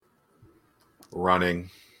Running.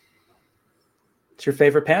 It's your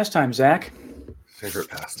favorite pastime, Zach? Favorite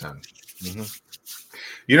pastime. Mm-hmm.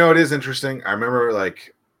 You know, it is interesting. I remember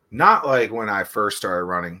not like when I first started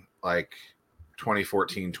running, like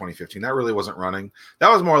 2014, 2015. That really wasn't running. That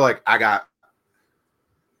was more like I got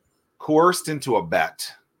coerced into a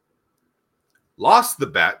bet. Lost the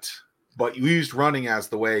bet, but you used running as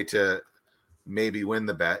the way to maybe win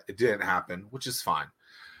the bet. It didn't happen, which is fine.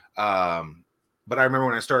 But I remember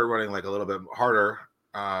when I started running like a little bit harder,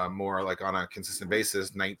 more like on a consistent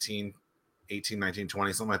basis, 18, 19,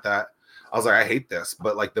 20, something like that. I was like, I hate this.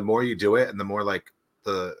 But like the more you do it and the more like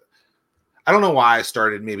I don't know why I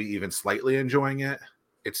started maybe even slightly enjoying it.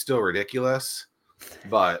 It's still ridiculous.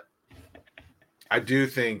 But I do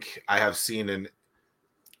think I have seen an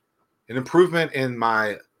improvement in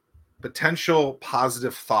my potential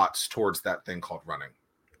positive thoughts towards that thing called running.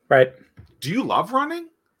 Right. Do you love running?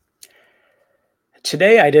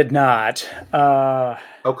 Today I did not.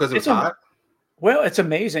 Because it was hot? Well, it's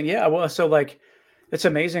amazing. Yeah. Well, so like, it's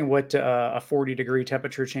amazing what a 40-degree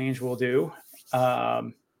temperature change will do.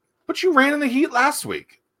 But you ran in the heat last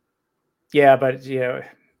week. Yeah, but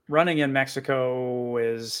running in Mexico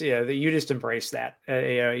is you just embrace that.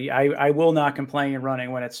 I will not complain in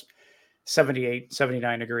running when it's 78,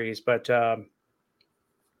 79 degrees, but I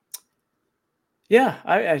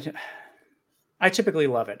typically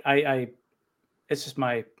love it. It's just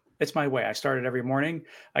it's my way. I start it every morning.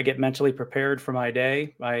 I get mentally prepared for my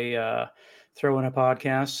day. I throw in a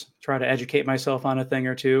podcast, try to educate myself on a thing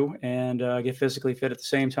or two, and get physically fit at the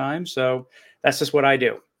same time. So that's just what I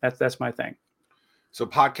do. That's my thing. So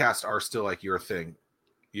podcasts are still like your thing.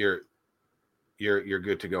 You're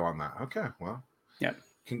good to go on that. Okay, well, yeah.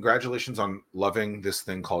 Congratulations on loving this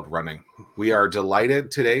thing called running. We are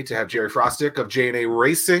delighted today to have Jerry Frostick of J&A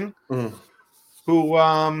Racing, who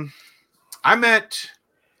I met,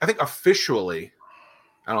 I think officially,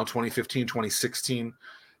 I don't know, 2015, 2016.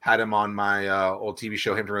 Had him on my old TV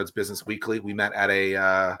show, Hampton Roads Business Weekly. We met at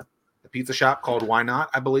a pizza shop called Why Not,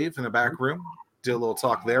 I believe, in the back room. Did a little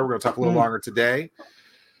talk there. We're going to talk a little longer today.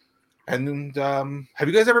 And have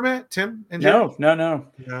you guys ever met, Tim and Jerry? No.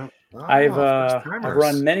 Oh, I've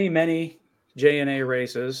run many J&A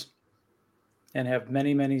races and have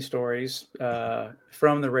many stories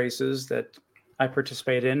from the races that I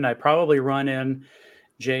participate in. I probably run in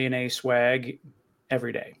J&A swag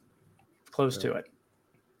every day, close to it.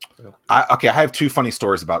 I have two funny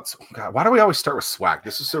stories about. God, why do we always start with swag?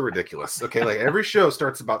 This is so ridiculous. Okay, like every show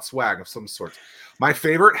starts about swag of some sort. My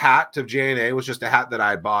favorite hat of J&A was just a hat that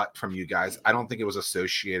I bought from you guys. I don't think it was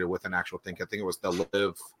associated with an actual thing. I think it was the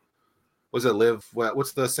Live. Was it Live?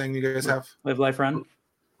 What's the saying you guys have? Live Life Run.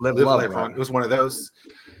 Live Life Run. It was one of those.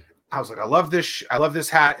 I was like, I love this. I love this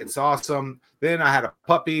hat. It's awesome. Then I had a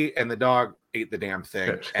puppy, and the dog ate the damn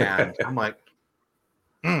thing, and I'm like,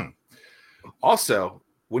 Also,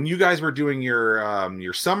 when you guys were doing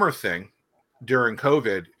your summer thing during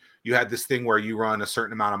COVID, you had this thing where you run a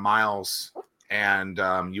certain amount of miles and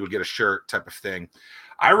you would get a shirt type of thing.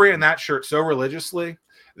 I ran that shirt so religiously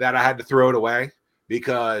that I had to throw it away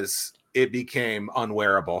because it became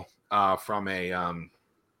unwearable from a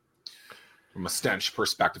stench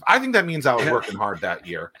perspective. I think that means I was working hard that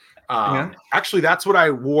year. Actually, that's what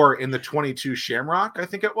I wore in the 22 Shamrock, I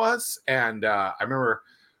think it was. And I remember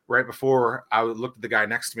right before I looked at the guy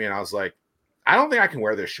next to me and I was like, I don't think I can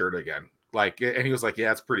wear this shirt again. Like, and he was like,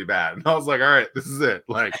 yeah, it's pretty bad. And I was like, all right, this is it.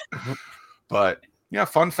 Like, but yeah,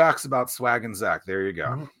 fun facts about Swag and Zach. There you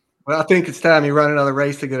go. Well, I think it's time you run another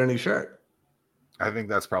race to get a new shirt. I think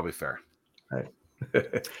that's probably fair. Right.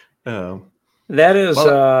 That is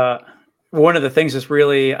one of the things that's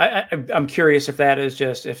really, I'm curious if that is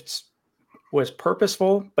just, if it was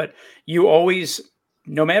purposeful, but you always,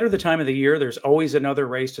 no matter the time of the year, there's always another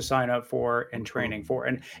race to sign up for and training for.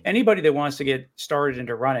 And anybody that wants to get started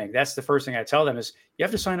into running, that's the first thing I tell them is you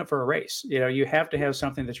have to sign up for a race. You know, you have to have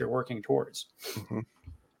something that you're working towards.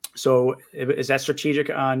 So is that strategic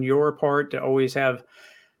on your part to always have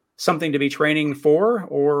something to be training for?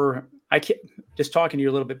 Or I can't, just talking to you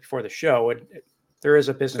a little bit before the show, there is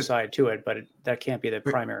a business side to it, but that can't be the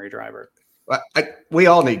primary driver. We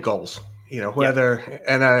all need goals, you know, whether,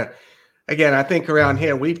 and again, I think around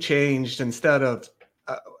here we've changed instead of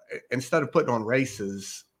putting on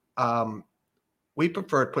races, we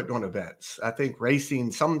prefer putting on events. I think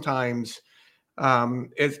racing sometimes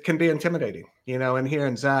it can be intimidating, you know, and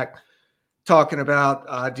hearing Zach talking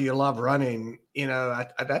about do you love running, you know,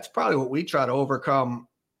 that's probably what we try to overcome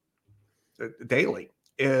daily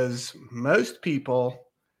is most people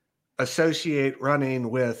associate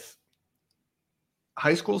running with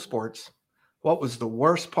high school sports. What was the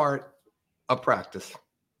worst part of practice?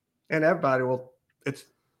 and everybody will. It's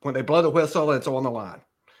when they blow the whistle, it's on the line.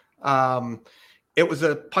 It was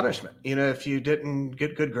a punishment. If you didn't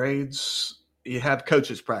get good grades, you have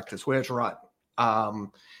coaches practice. Where's run?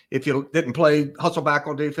 If you didn't play hustle back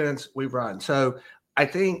on defense, we run. So I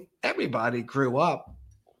think everybody grew up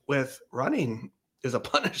with running is a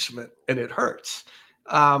punishment and it hurts.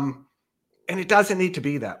 And it doesn't need to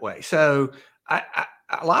be that way. So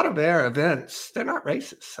a lot of their events, they're not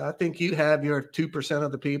races. I think you have your 2%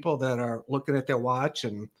 of the people that are looking at their watch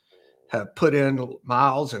and have put in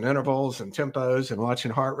miles and intervals and tempos and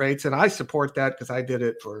watching heart rates. And I support that because I did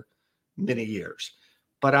it for many years.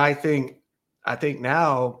 But I think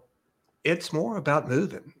now it's more about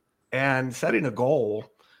moving and setting a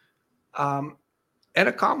goal and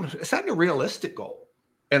setting a realistic goal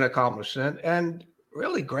and accomplishment and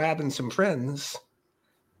really grabbing some friends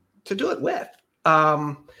to do it with.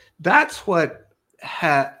 That's what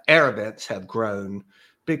air events have grown,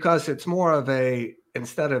 because it's more of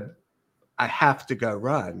instead of I have to go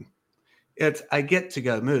run, it's I get to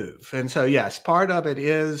go move. And so, yes, part of it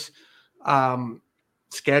is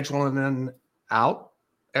scheduling them out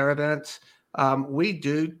air events. We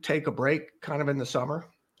do take a break kind of in the summer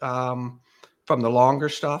from the longer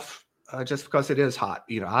stuff, just because it is hot.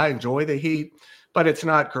 I enjoy the heat, but it's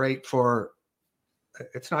not great for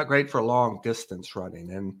long distance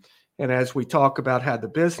running. And as we talk about how the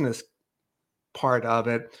business part of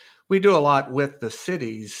it, we do a lot with the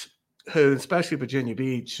cities, who, especially Virginia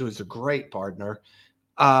Beach, who is a great partner.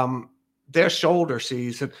 Their shoulder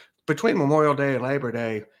season between Memorial Day and Labor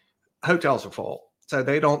Day, hotels are full, so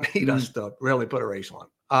they don't need us to really put a race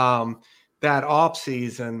on. That off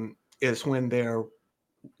season is when they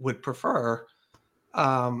would prefer.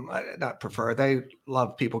 Not prefer. They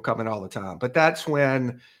love people coming all the time, but that's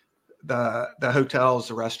when the hotels,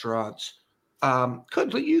 the restaurants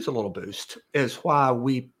could use a little boost. Is why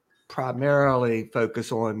we primarily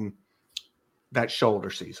focus on that shoulder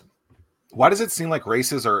season. Why does it seem like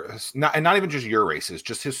races are not, and not even just your races,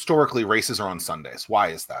 just historically races are on Sundays? Why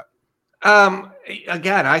is that?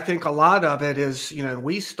 Again, I think a lot of it is,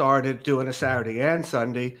 we started doing a Saturday and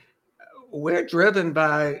Sunday. We're driven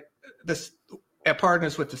by this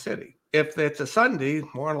partners with the city. If it's a Sunday,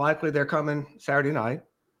 more than likely they're coming Saturday night.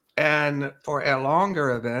 And for our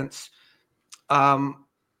longer events, then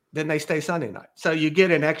they stay Sunday night. So you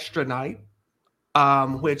get an extra night,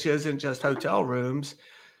 which isn't just hotel rooms,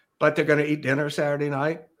 but they're going to eat dinner Saturday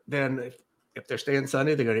night. Then if they're staying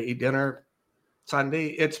Sunday, they're going to eat dinner Sunday.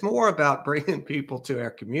 It's more about bringing people to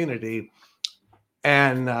our community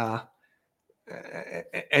and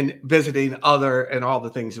visiting and all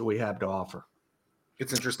the things that we have to offer.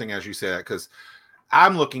 It's interesting as you say that, because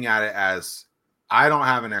I'm looking at it as I don't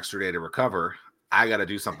have an extra day to recover. I got to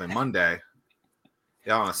do something Monday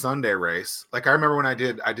on a Sunday race. Like I remember when I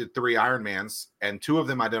did 3 Ironmans, and 2 of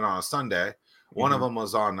them I did on a Sunday. One of them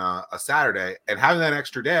was on a Saturday, and having that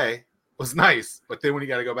extra day was nice. But then when you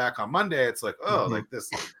got to go back on Monday, it's like, like this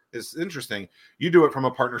is interesting. You do it from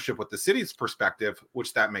a partnership with the city's perspective,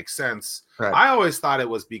 which that makes sense. Right. I always thought it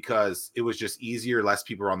was because it was just easier, less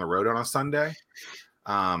people are on the road on a Sunday.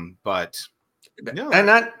 But no. And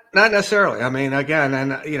not necessarily. I mean, again,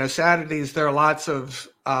 and Saturdays there are lots of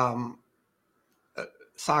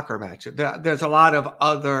soccer matches. There's a lot of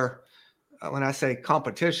other. When I say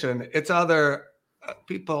competition, it's other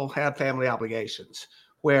people have family obligations.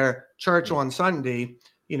 Where church on Sunday,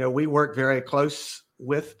 we work very close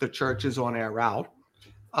with the churches on our route.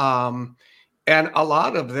 And a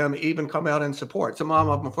lot of them even come out and support. Some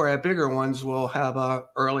of them, for our bigger ones, will have a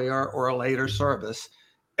earlier or a later service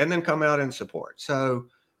and then come out and support. So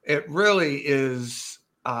it really is,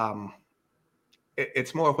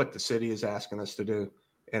 it's more what the city is asking us to do.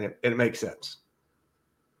 And it makes sense.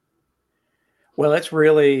 Well, it's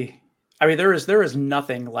really, there is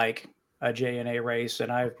nothing like a JNA race,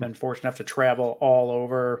 and I've been fortunate enough to travel all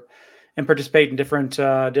over and participate in different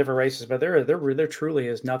races, but there truly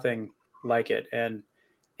is nothing like it. And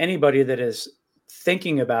anybody that is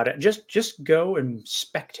thinking about it, just go and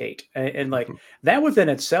spectate. And like that within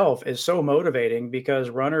itself is so motivating, because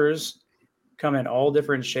runners come in all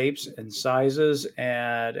different shapes and sizes.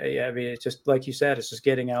 And it's just like you said, it's just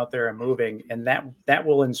getting out there and moving, and that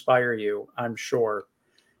will inspire you, I'm sure,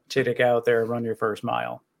 to get out there and run your first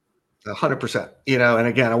mile. 100%. And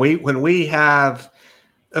again, when we have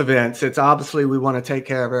events, it's obviously we want to take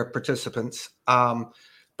care of our participants.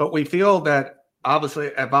 But we feel that obviously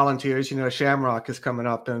at volunteers, Shamrock is coming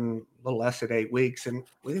up in a little less than 8 weeks, and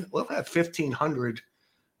we'll have 1,500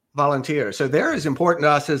 volunteers. So they're as important to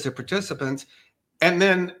us as the participants, and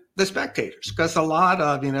then the spectators, because a lot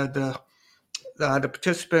of, the the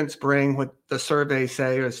participants bring what the survey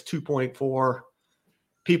say is 2.4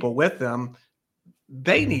 people with them,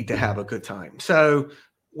 they need to have a good time. So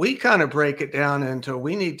we kind of break it down into,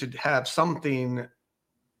 we need to have something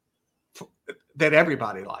that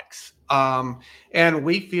everybody likes. And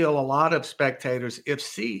we feel a lot of spectators,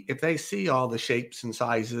 if they see all the shapes and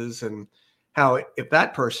sizes and how, if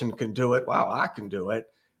that person can do it, wow, I can do it.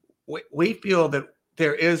 We feel that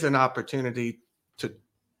there is an opportunity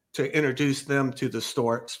to introduce them to the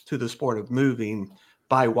sport of moving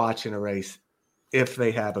by watching a race if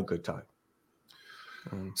they have a good time.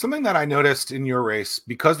 Something that I noticed in your race,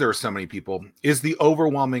 because there are so many people, is the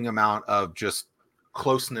overwhelming amount of just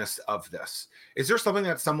closeness of this. Is there something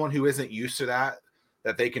that someone who isn't used to that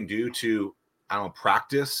they can do to, I don't know,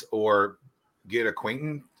 practice or get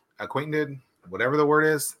acquainted, whatever the word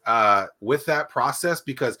is, with that process?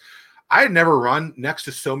 Because I had never run next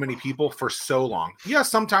to so many people for so long. Yeah,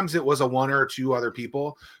 sometimes it was a one or two other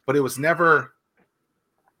people, but it was never,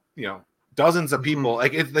 dozens of people.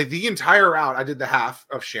 Like the entire route, I did the half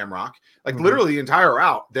of Shamrock. Like literally the entire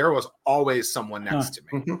route, there was always someone next to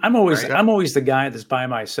me. I'm always the guy that's by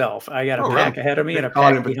myself. I got a pack ahead of me and a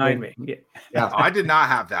pack behind me. Yeah, I did not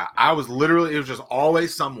have that. I was literally, it was just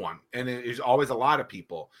always someone, and it was always a lot of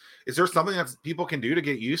people. Is there something that people can do to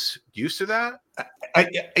get used to that?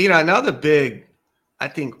 Another big, I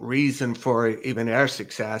think, reason for even our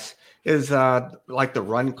success is like the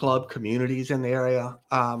run club communities in the area.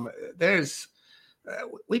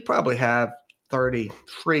 We probably have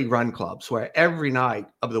 33 run clubs where every night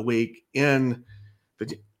of the week in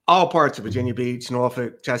all parts of Virginia Beach,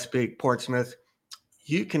 Norfolk, Chesapeake, Portsmouth,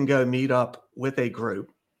 you can go meet up with a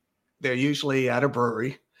group. They're usually at a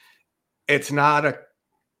brewery. It's not a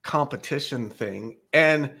competition thing.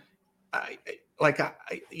 And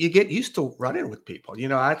you get used to running with people.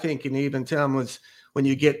 I think, and even Tim was, when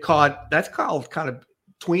you get caught, that's called kind of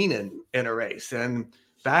tweening in a race. And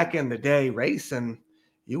back in the day, racing,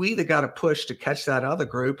 you either got to push to catch that other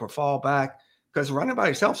group or fall back, because running by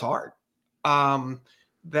yourself's hard.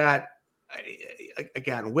 That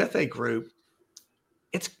again, with a group,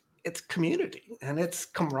 it's community and it's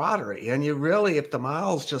camaraderie. And you really, if the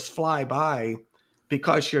miles just fly by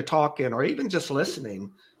because you're talking or even just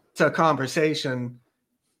listening to a conversation,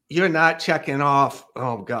 you're not checking off,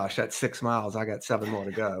 oh gosh, that's 6 miles, I got 7 more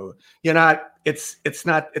to go. You're not, it's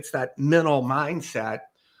that mental mindset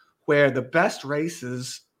where the best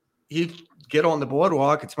races, you get on the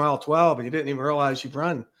boardwalk, it's mile 12, and you didn't even realize you've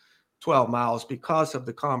run 12 miles because of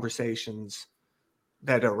the conversations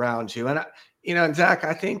that are around you. And, and Zach,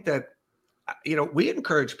 I think that, we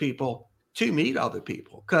encourage people to meet other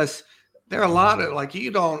people, because there are a lot of, like,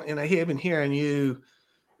 you don't, and I have been hearing you,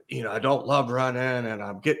 I don't love running and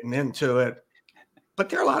I'm getting into it, but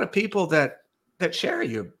there are a lot of people that share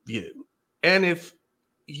your view. And if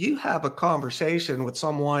you have a conversation with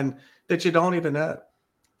someone that you don't even know,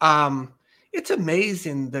 it's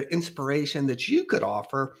amazing the inspiration that you could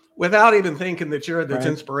offer without even thinking that you're the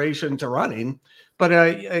inspiration to running. But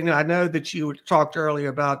I know that you talked earlier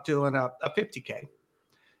about doing a 50K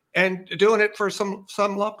and doing it for some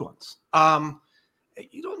loved ones.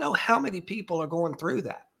 You don't know how many people are going through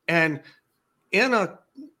that. And in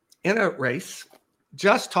a race,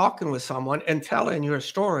 just talking with someone and telling your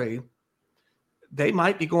story, they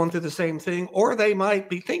might be going through the same thing, or they might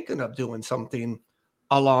be thinking of doing something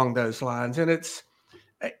along those lines. And it's,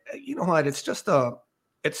 it's just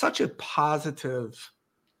it's such a positive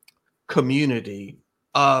community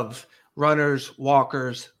of runners,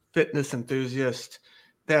 walkers, fitness enthusiasts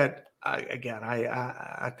that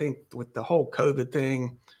I think with the whole COVID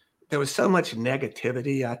thing, there was so much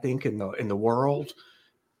negativity, I think, in the world.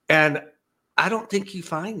 And I don't think you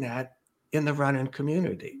find that in the running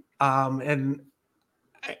community. And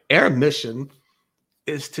our mission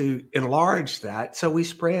is to enlarge that so we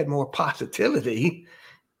spread more positivity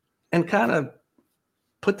and kind of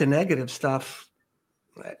put the negative stuff.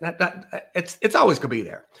 It's always going to be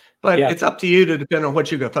there, but it's up to you to depend on what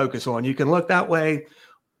you're going to focus on. You can look that way,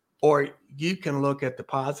 or you can look at the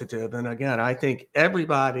positive. And again, I think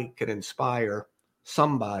everybody can inspire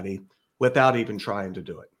somebody without even trying to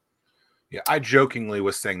do it. Yeah, I jokingly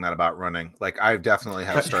was saying that about running. Like, I definitely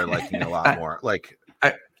have started liking a lot more. Like,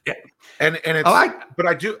 and it's, but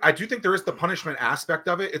I do think there is the punishment aspect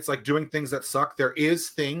of it. It's like doing things that suck.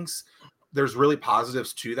 There's really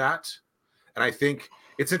positives to that. And I think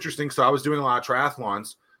it's interesting. So I was doing a lot of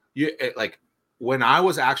triathlons. When I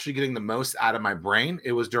was actually getting the most out of my brain,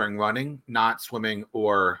 it was during running, not swimming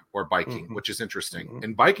or biking, which is interesting.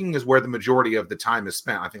 And biking is where the majority of the time is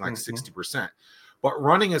spent. I think like 60%. But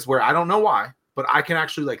running is where, I don't know why, but I can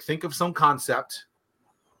actually like think of some concept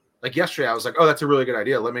Like yesterday, I was like, oh, that's a really good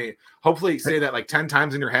idea. Let me hopefully say that like 10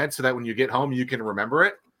 times in your head so that when you get home, you can remember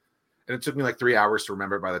it. And it took me like 3 hours to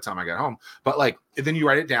remember it by the time I got home. But like, then you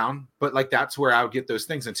write it down. But like, that's where I would get those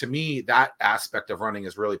things. And to me, that aspect of running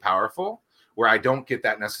is really powerful, where I don't get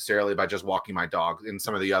that necessarily by just walking my dog and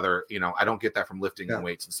some of the other, I don't get that from lifting and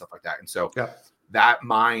weights and stuff like that. And so that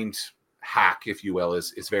mind hack, if you will,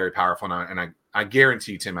 is very powerful. And I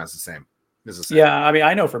guarantee Tim has the same. Yeah, I mean,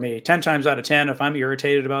 I know for me, 10 times out of 10, if I'm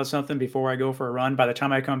irritated about something before I go for a run, by the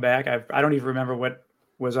time I come back, I don't even remember what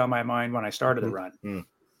was on my mind when I started the run.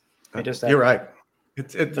 You're right.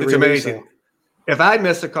 It's amazing. So. If I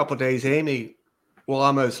miss a couple of days, Amy will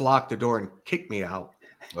almost lock the door and kick me out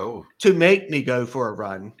to make me go for a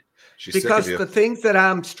run. Because the things that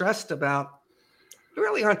I'm stressed about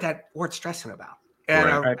really aren't that worth stressing about.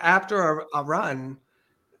 And after a run,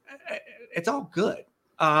 it's all good.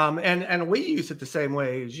 And we use it the same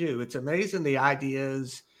way as you. It's amazing the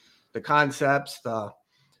ideas, the concepts, the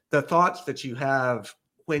thoughts that you have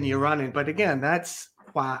when you're running. But again, that's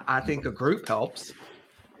why I think a group helps.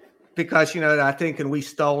 Because, I think, and we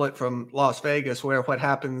stole it from Las Vegas, where what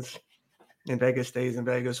happens in Vegas stays in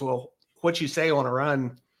Vegas. Well, what you say on a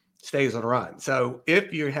run stays on a run. So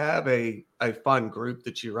if you have a fun group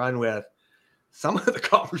that you run with, some of the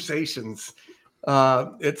conversations,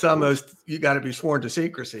 it's almost, you got to be sworn to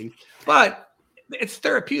secrecy, but it's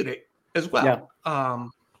therapeutic as well.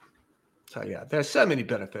 So yeah, there's so many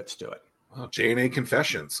benefits to it. Well, J&A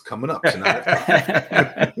Confessions coming up tonight.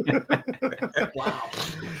 Wow.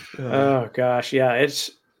 Oh gosh. Yeah.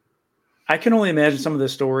 I can only imagine some of the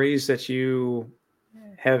stories that you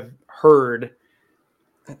have heard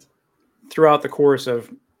throughout the course of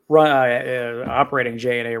operating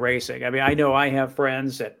J&A Racing. I mean, I know I have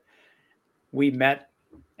friends that we met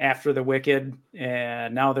after the Wicked,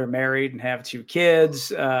 and now they're married and have 2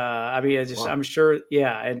 kids. I'm sure.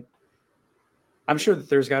 Yeah. And I'm sure that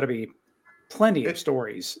there's got to be plenty of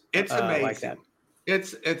stories. It's amazing. Like that.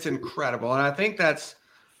 It's incredible. And I think that's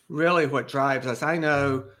really what drives us. I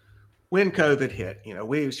know when COVID hit,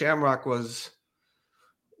 Shamrock was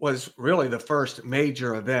really the first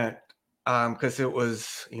major event, because it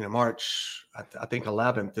was, March, I think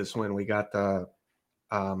 11th is when we got the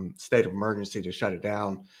state of emergency to shut it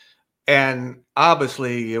down. And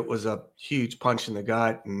obviously it was a huge punch in the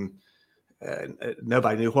gut, and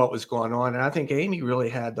nobody knew what was going on. And I think Amy really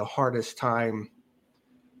had the hardest time,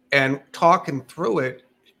 and talking through it,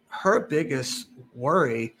 her biggest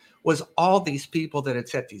worry was all these people that had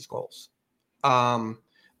set these goals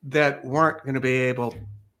that weren't going to be able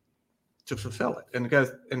to fulfill it and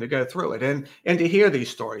to go through it and to hear these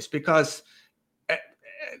stories, because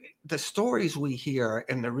the stories we hear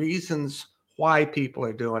and the reasons why people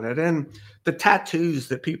are doing it, and the tattoos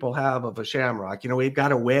that people have of a Shamrock. We've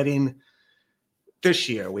got a wedding this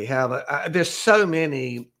year. We have there's so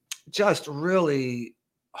many just really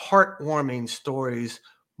heartwarming stories,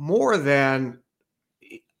 more than,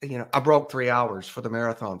 I broke 3 hours for the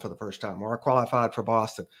marathon for the first time, or I qualified for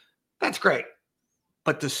Boston. That's great.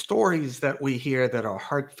 But the stories that we hear that are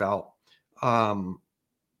heartfelt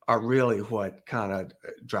are really what kind of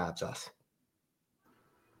drives us.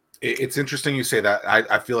 It's interesting you say that.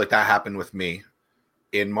 I feel like that happened with me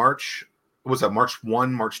in March. Was it March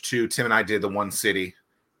 1, March 2? Tim and I did the One City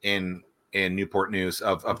in Newport News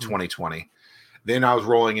of 2020. Then I was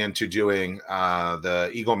rolling into doing the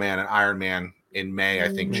Eagle Man and Iron Man in May, I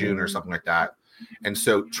think June or something like that. And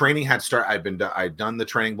so training had started. I'd done the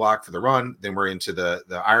training block for the run. Then we're into the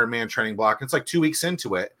Ironman training block. It's like 2 weeks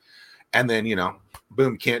into it. And then,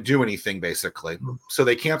 boom, can't do anything basically. So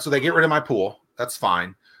they cancel, they get rid of my pool. That's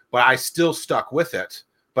fine. But I still stuck with it.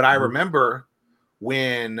 But I remember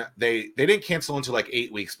when they didn't cancel until like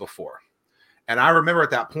 8 weeks before. And I remember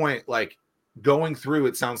at that point, like going through,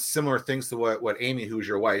 it sounds similar things to what Amy, who's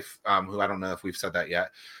your wife, who I don't know if we've said that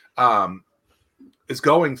yet, is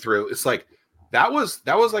going through. It's like, that was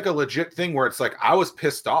like a legit thing where it's like, I was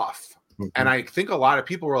pissed off. And I think a lot of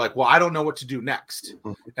people were like, well, I don't know what to do next.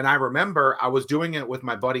 And I remember I was doing it with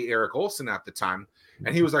my buddy, Eric Olson at the time.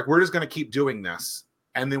 And he was like, we're just going to keep doing this.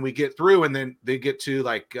 And then we get through, and then they get to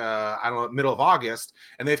like, I don't know, middle of August,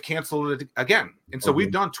 and they've canceled it again. And so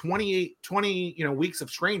we've done 20 weeks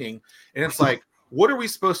of training. And it's like, what are we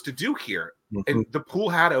supposed to do here? And the pool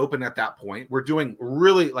had open at that point. We're doing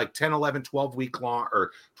really like 10, 11, 12 week long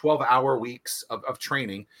or 12-hour weeks of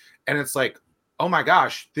training. And it's like, oh my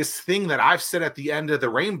gosh, this thing that I've set at the end of the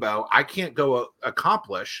rainbow, I can't go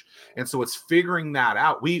accomplish. And so it's figuring that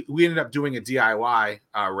out. We ended up doing a DIY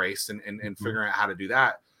race and figuring out how to do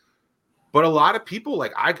that. But a lot of people,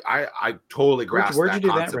 like I totally grasp Where'd that you do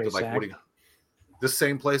concept that race, of like, Zach? what do you? the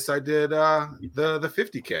same place I did the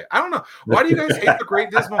 50K. I don't know. Why do you guys hate the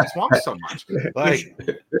Great Dismal Swamp so much? Like,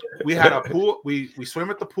 we had a pool. We swim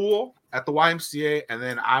at the pool at the YMCA, and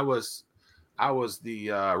then I was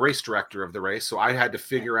the race director of the race, so I had to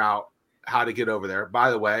figure out how to get over there.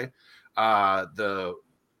 By the way,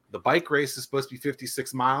 the bike race is supposed to be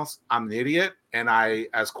 56 miles. I'm an idiot, and I,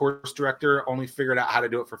 as course director, only figured out how to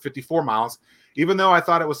do it for 54 miles, even though I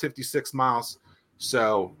thought it was 56 miles.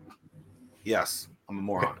 So, yes, I'm a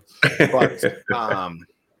moron. But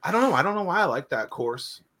I don't know. I don't know why I like that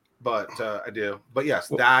course, but I do. But yes,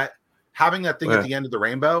 that having that thing at the end of the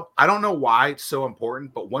rainbow, I don't know why it's so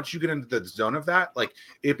important, but once you get into the zone of that, like,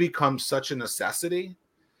 it becomes such a necessity.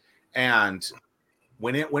 And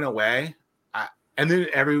when it went away, and then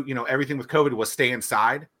everything with COVID was stay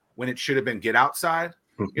inside when it should have been get outside,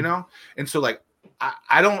 And so, like,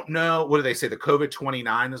 I don't know, what do they say? The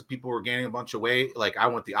COVID-29 as people were gaining a bunch of weight. Like, I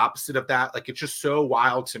want the opposite of that. Like, it's just so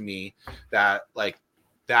wild to me that, like,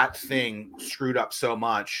 that thing screwed up so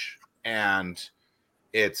much, and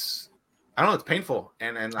it's painful.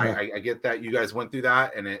 And I get that you guys went through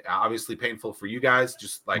that, and it obviously painful for you guys.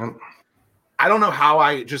 Just like, I don't know how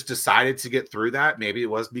I just decided to get through that. Maybe it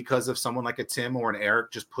was because of someone like a Tim or an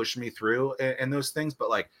Eric just pushed me through and those things. But,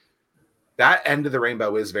 like, that end of the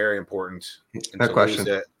rainbow is very important. No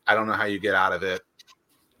question. I don't know how you get out of it.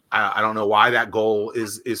 I don't know why that goal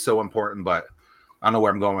is so important, but I don't know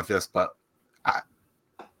where I'm going with this. But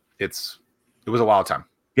it was a wild time.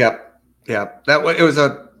 Yep.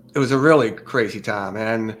 It was a really crazy time,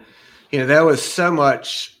 and there was so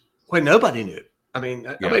much when nobody knew. I mean,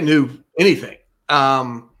 nobody knew anything.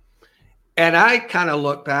 And I kind of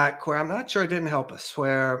look back where I'm not sure it didn't help us.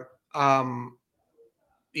 Where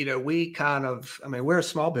we we're a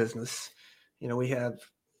small business. We have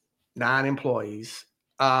 9 employees.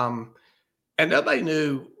 And nobody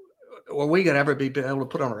knew were we going to ever be able to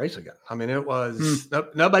put on a race again. I mean, it was,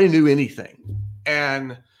 nobody knew anything.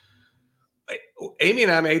 And Amy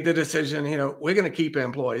and I made the decision, we're going to keep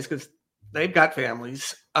employees because they've got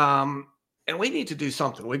families. And we need to do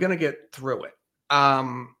something. We're going to get through it.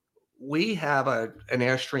 We have an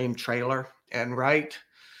Airstream trailer, and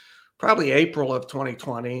probably April of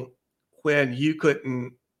 2020, when you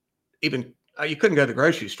couldn't go to the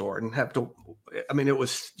grocery store and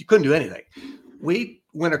you couldn't do anything. We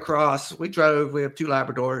drove, we have 2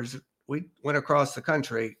 Labradors. We went across the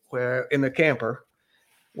country in the camper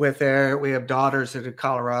we have daughters in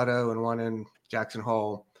Colorado and one in Jackson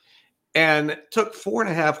Hole, and it took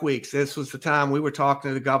 4.5 weeks. This was the time we were talking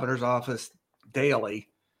to the governor's office daily.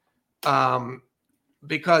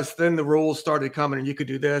 Because then the rules started coming and you could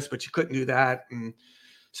do this, but you couldn't do that. And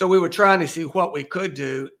so we were trying to see what we could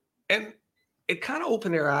do. And it kind of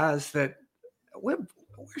opened their eyes that we're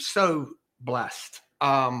so blessed.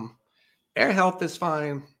 Our health is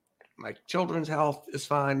fine. My children's health is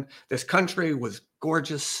fine. This country was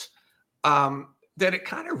gorgeous. That it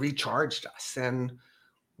kind of recharged us. And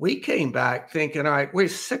we came back thinking, all right, we're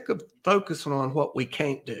sick of focusing on what we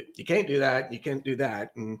can't do. You can't do that. You can't do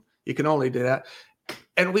that. And you can only do that.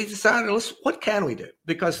 And we decided, what can we do?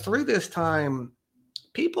 Because through this time,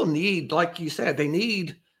 people need, like you said, they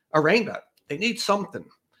need a rainbow. They need something.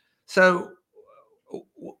 So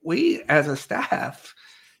we, as a staff,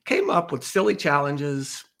 came up with silly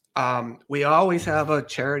challenges. We always have a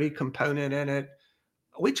charity component in it.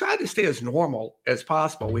 We tried to stay as normal as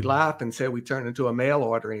possible. We laugh and say we turned into a mail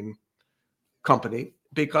ordering company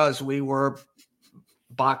because we were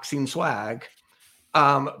boxing swag.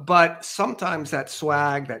 But sometimes that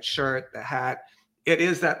swag, that shirt, the hat, it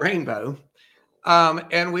is that rainbow.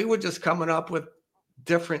 And we were just coming up with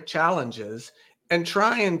different challenges and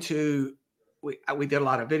trying to, we did a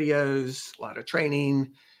lot of videos, a lot of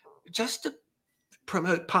training, just to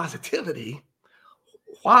promote positivity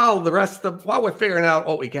while we're figuring out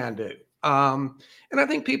what we can do. And I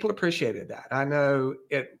think people appreciated that. I know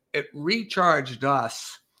it recharged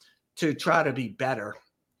us to try to be better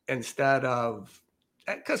instead of,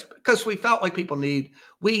 because we felt like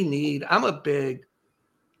I'm a big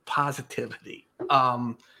positivity.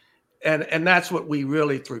 And that's what we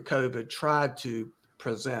really through COVID tried to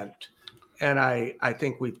present. And I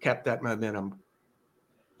think we've kept that momentum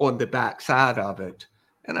on the backside of it.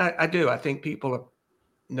 And I think people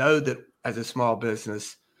know that as a small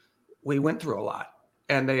business, we went through a lot,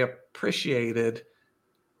 and they appreciated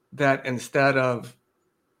that instead of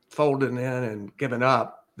folding in and giving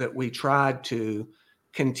up, that we tried to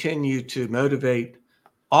continue to motivate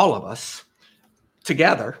all of us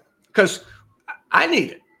together, because I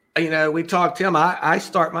need it. We talked, Tim, I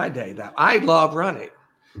start my day that I love running,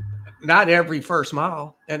 not every first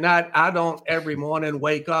mile, and I don't every morning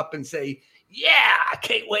wake up and say, yeah, I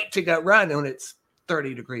can't wait to go run when it's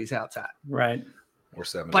 30 degrees outside. Right. Or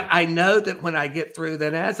 70. But I know that when I get through,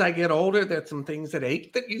 then as I get older, there's some things that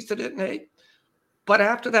ache that used to didn't ache. But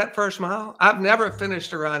after that first mile, I've never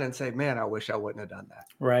finished a run and say, man, I wish I wouldn't have done that.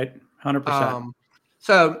 Right. 100%.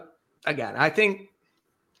 So again, I think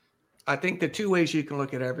the two ways you can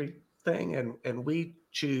look at everything, and we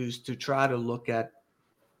choose to try to look at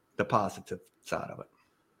the positive side of it.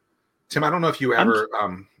 Tim, I don't know if you ever,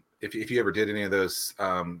 if you ever did any of those,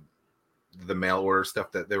 the mail order stuff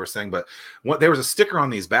that they were saying, but there was a sticker on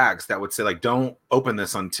these bags that would say like, don't open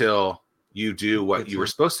this until you do what you were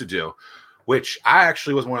supposed to do, which I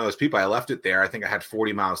actually was one of those people. I left it there. I think I had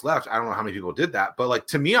 40 miles left. I don't know how many people did that, but like,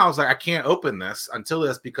 to me, I was like, I can't open this until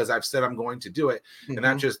this, because I've said I'm going to do it. Mm-hmm. And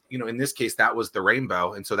that just, in this case, that was the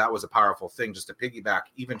rainbow. And so that was a powerful thing, just to piggyback,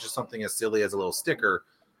 even just something as silly as a little sticker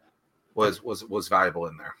was valuable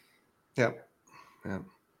in there. Yeah.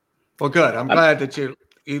 Well, good. I'm glad that you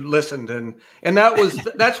listened, and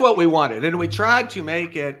that's what we wanted. And we tried to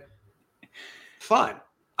make it fun,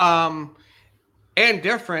 and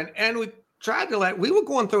different. And we tried to we were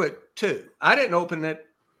going through it too. I didn't open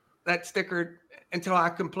that sticker until I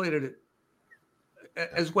completed it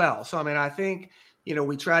as well. So, I mean, I think,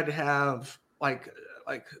 we tried to have like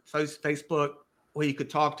Facebook where you could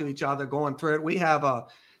talk to each other going through it. We have a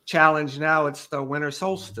challenge now. It's the Winter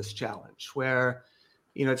Solstice Challenge, where,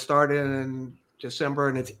 it started in December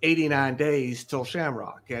and it's 89 days till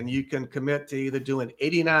Shamrock. And you can commit to either doing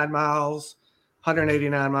 89 miles,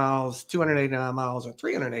 189 miles, 289 miles, or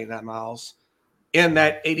 389 miles in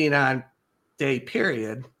that 89-day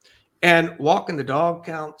period. And walking the dog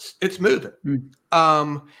counts, it's moving.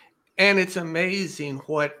 And it's amazing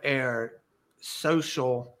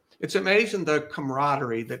it's amazing the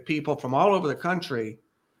camaraderie that people from all over the country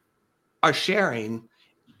are sharing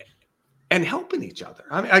and helping each other.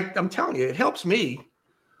 I mean, I'm telling you, it helps me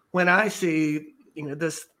when I see,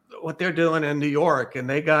 what they're doing in New York, and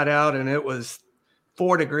they got out and it was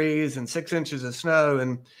 4 degrees and 6 inches of snow,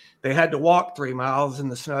 and they had to walk 3 miles in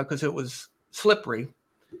the snow because it was slippery.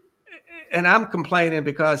 And I'm complaining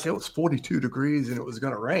because it was 42 degrees and it was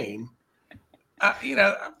going to rain. I need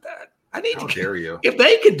How dare you? If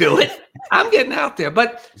they could do it, I'm getting out there.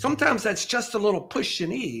 But sometimes that's just a little push you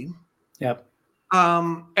need. Yep.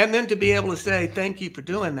 And then to be able to say, thank you for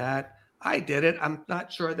doing that. I did it. I'm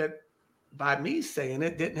not sure that by me saying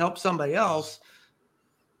it didn't help somebody else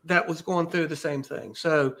that was going through the same thing.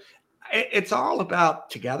 So it's all about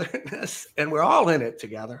togetherness, and we're all in it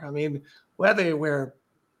together. I mean, whether we're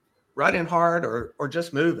running hard or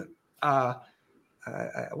just moving,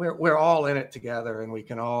 we're all in it together, and we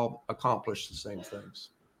can all accomplish the same things.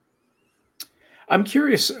 I'm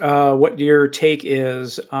curious what your take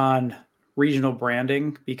is on regional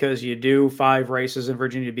branding, because you do 5 races in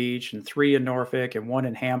Virginia Beach and 3 in Norfolk and 1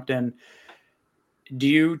 in Hampton. Do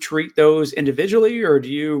you treat those individually, or do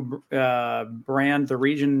you brand the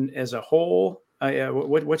region as a whole?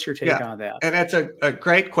 What's your take on that? And that's a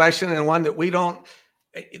great question, and one that we don't.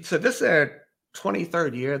 So this is our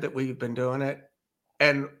 23rd year that we've been doing it,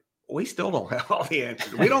 and we still don't have all the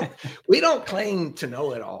answers. We don't claim to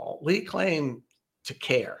know it all. We claim to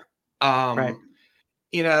care. Right.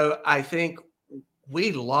 I think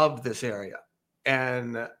we love this area,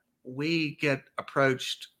 and we get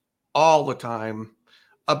approached all the time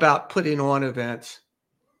about putting on events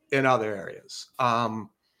in other areas. And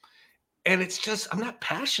it's just, I'm not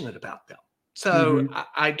passionate about them. So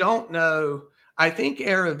I don't know. I think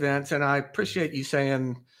air events, and I appreciate you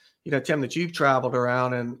saying, Tim, that you've traveled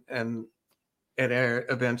around and air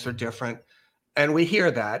events are different. And we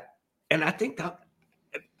hear that. And I think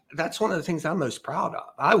that's one of the things I'm most proud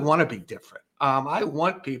of. I want to be different. I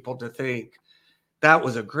want people to think that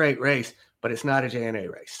was a great race, but it's not a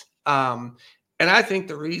JNA race. And I think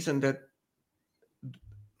the reason that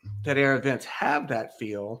air events have that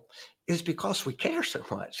feel is because we care so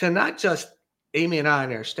much. And not just Amy and I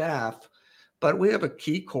and our staff, but we have a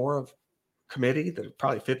key core of committee that are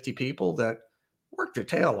probably 50 people that work their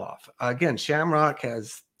tail off. Again, Shamrock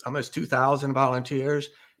has almost 2,000 volunteers.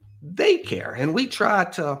 They care. And we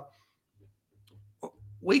talk to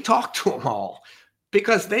them all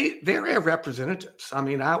because they're our representatives. I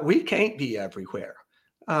mean, we can't be everywhere.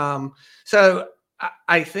 So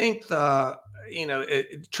I think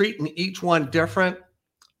treating each one different,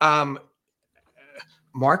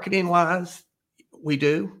 marketing wise, we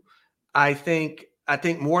do. I think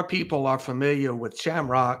more people are familiar with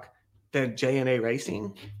Shamrock than JNA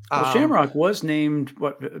racing. Well, Shamrock was named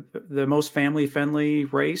the most family-friendly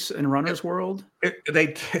race in runner's world.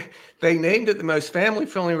 They named it the most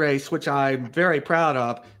family-friendly race, which I'm very proud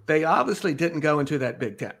of. They obviously didn't go into that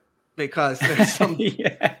Big because there's some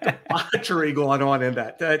Yeah. debauchery going on in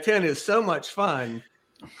that. 10 is so much fun.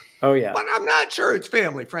 Oh yeah. But I'm not sure it's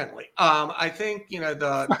family friendly. I think,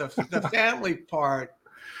 the family part,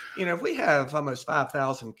 if we have almost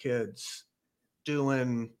 5,000 kids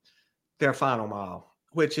doing their final mile,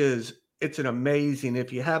 it's an amazing,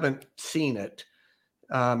 if you haven't seen it,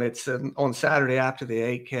 it's on Saturday after the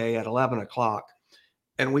 8K at 11 o'clock.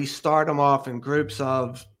 And we start them off in groups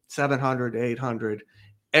of 700 to 800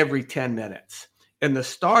 every 10 minutes. And the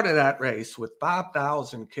start of that race with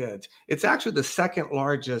 5,000 kids, it's actually the second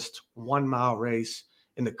largest 1 mile race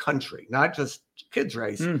in the country, not just kids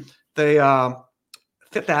race. The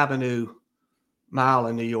Fifth Avenue Mile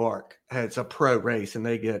in New York, it's a pro race and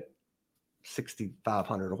they get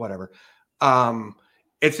 6,500 or whatever.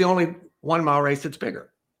 It's the only 1 mile race that's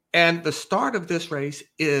bigger. And the start of this race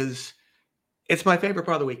it's my favorite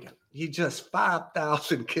part of the weekend. You just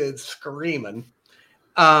 5,000 kids screaming.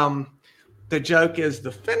 The joke is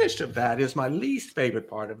the finish of that is my least favorite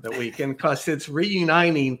part of the weekend because it's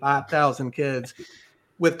reuniting 5,000 kids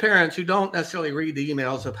with parents who don't necessarily read the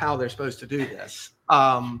emails of how they're supposed to do this.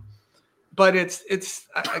 But it's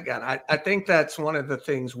again, I think that's one of the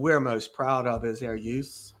things we're most proud of is our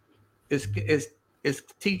youth is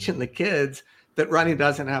teaching the kids that running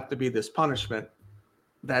doesn't have to be this punishment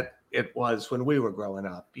that it was when we were growing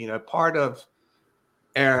up. Part of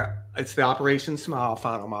it's the Operation Smile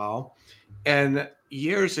Final Mile. And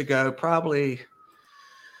years ago, probably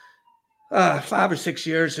 5 or 6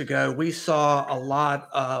 years ago, we saw a lot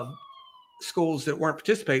of schools that weren't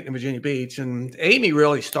participating in Virginia Beach. And Amy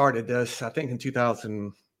really started this, I think, in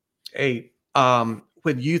 2008,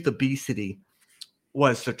 when youth obesity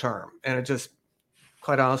was the term. And it just,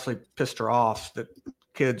 quite honestly, pissed her off that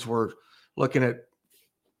kids were looking at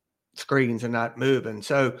screens and not moving.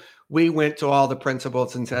 So we went to all the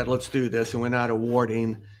principals and said, let's do this. And we're not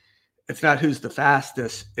awarding. It's not who's the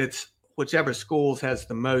fastest. It's whichever schools has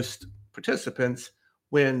the most participants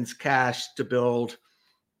wins cash to build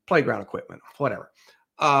playground equipment, whatever.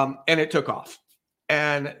 And it took off.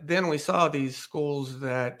 And then we saw these schools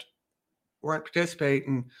that weren't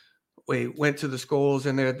participating. We went to the schools,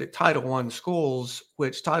 and they're the Title I schools,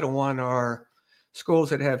 which Title I are schools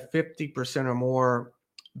that have 50% or more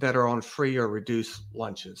that are on free or reduced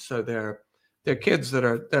lunches. So they're kids that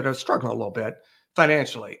are struggling a little bit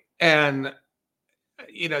financially. And,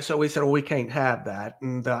 so we said, well, we can't have that.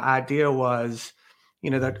 And the idea was,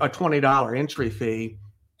 that a $20 entry fee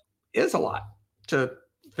is a lot to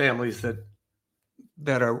families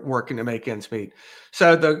that are working to make ends meet.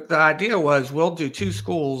 So the idea was we'll do 2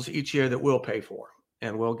 schools each year that we'll pay for,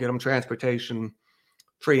 and we'll get them transportation,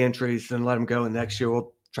 free entries, and let them go. And next year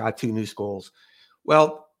we'll try 2 new schools.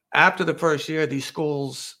 Well, after the first year, these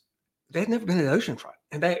schools, they'd never been to the oceanfront,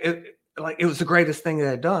 and it was the greatest thing they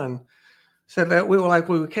had done. So that we were like,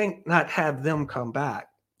 well, we can't not have them come back.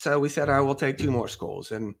 So we said, all right, we'll take 2 more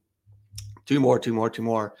schools, and 2 more.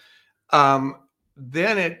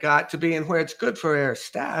 Then it got to being where it's good for our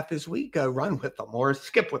staff is we go run with them or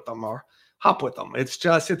skip with them or hop with them.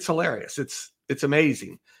 It's hilarious. It's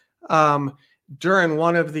amazing. During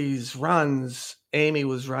one of these runs, Amy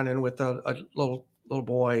was running with a little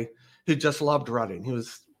boy who just loved running. He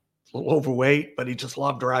was a little overweight, but he just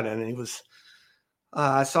loved running. And he was,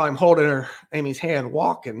 I saw him holding Amy's hand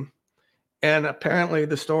walking. And apparently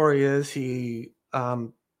the story is he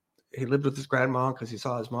lived with his grandma because he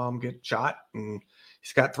saw his mom get shot, and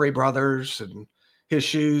he's got 3 brothers, and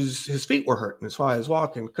his feet were hurting. That's why he was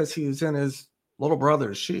walking, because he was in his little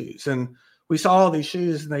brother's shoes. And we saw all these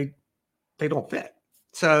shoes and they don't fit.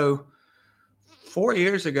 So 4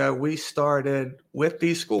 years ago, we started with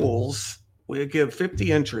these schools. We give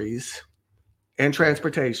 50 entries and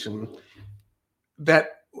transportation that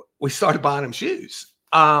we started buying them shoes.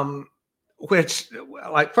 Which,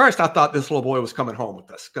 like, first I thought this little boy was coming home with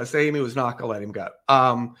us because Amy was not going to let him go.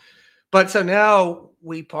 But so now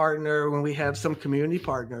we partner when we have some community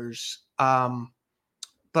partners,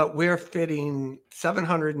 but we're fitting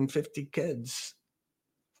 750 kids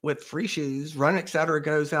with free shoes. Run Etc.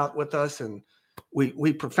 goes out with us, and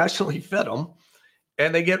we professionally fit them,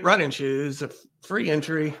 and they get running shoes, a free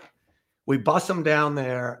entry. We bus them down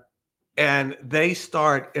there. And they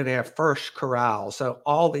start in their first corral. So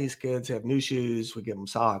all these kids have new shoes. We give them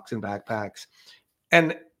socks and backpacks.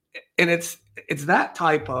 And it's that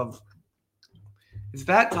type of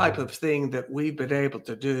thing that we've been able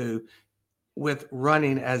to do with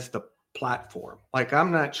running as the platform. Like,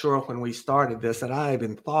 I'm not sure when we started this that I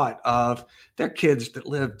even thought of there are kids that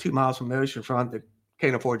live 2 miles from the oceanfront that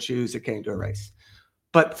can't afford shoes, that can't do a race.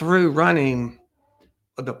 But through running,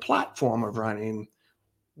 the platform of running,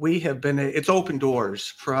 it's opened doors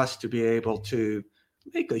for us to be able to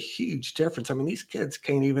make a huge difference. I mean, these kids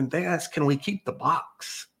they ask, can we keep the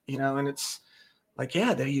box? And it's like,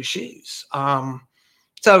 yeah, they're your shoes.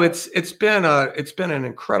 So it's been an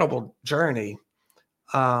incredible journey.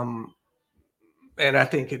 And I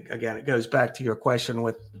think it goes back to your question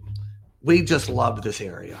we just love this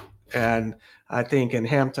area. And I think in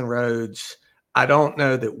Hampton Roads, I don't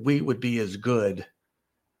know that we would be as good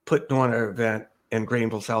putting on an event in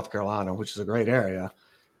Greenville, South Carolina, which is a great area,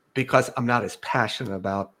 because I'm not as passionate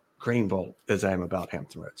about Greenville as I am about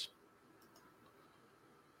Hampton Roads.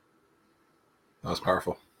 That was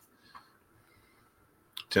powerful.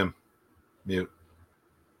 Tim, mute.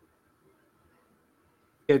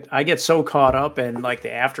 I get so caught up in like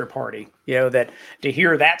the after party, that to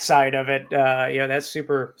hear that side of it, that's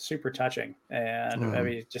super, super touching. And I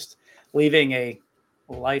mean, just leaving a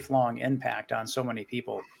lifelong impact on so many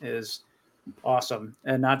people is awesome.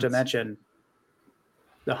 And not to mention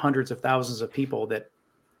the hundreds of thousands of people that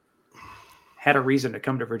had a reason to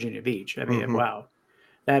come to Virginia Beach. I mean, wow,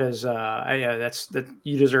 that is,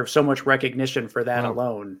 you deserve so much recognition for that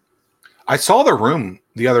alone. I saw the room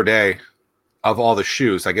the other day of all the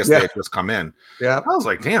shoes. I guess they had just come in. Yeah. I was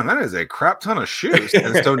like, damn, that is a crap ton of shoes.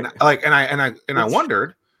 And so I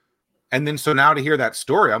wondered. And then so now to hear that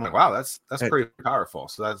story, I'm like, wow, that's pretty powerful.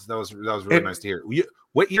 So that was really nice to hear.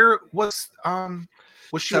 What year was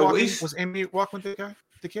she walking? Was Amy walking with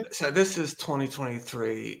the kid? So this is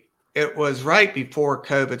 2023. It was right before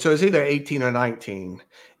COVID. So it was either 18 or 19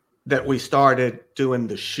 that we started doing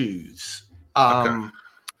the shoes.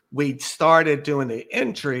 We started doing the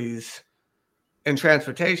entries and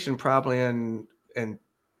transportation probably in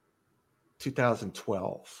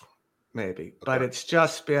 2012, maybe. But it's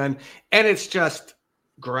just been, and it's just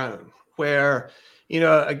grown where,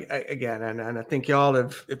 again, and I think if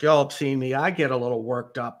y'all have seen me, I get a little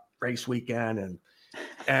worked up race weekend,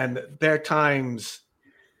 and there are times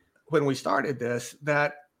when we started this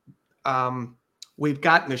that we've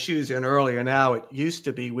gotten the shoes in earlier. Now it used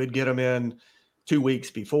to be we'd get them in 2 weeks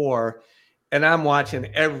before, and I'm watching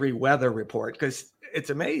every weather report because it's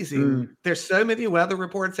amazing. There's so many weather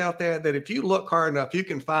reports out there that if you look hard enough, you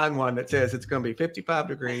can find one that says it's going to be 55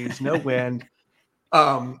 degrees, no wind.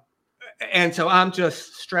 And so I'm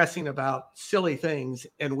just stressing about silly things,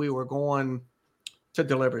 and we were going to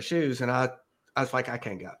deliver shoes, and I was like, I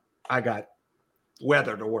can't go. I got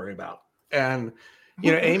weather to worry about. And,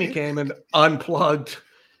 Amy came and unplugged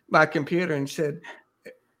my computer and said,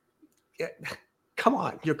 come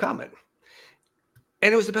on, you're coming.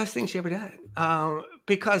 And it was the best thing she ever did,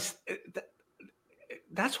 because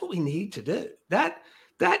that's what we need to do. That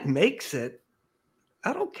makes it,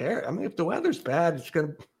 I don't care. I mean, if the weather's bad,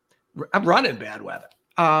 I'm running bad weather.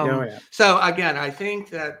 So again, I think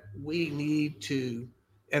that we need to,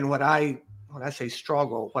 and when I say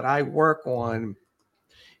struggle, what I work on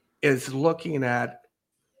is looking at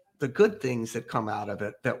the good things that come out of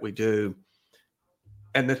it that we do,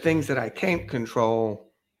 and the things that I can't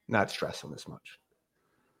control, not stressing as much.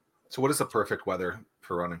 So what is the perfect weather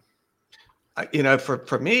for running?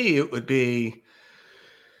 For me, it would be,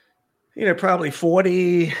 probably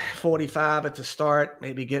 40, 45 at the start,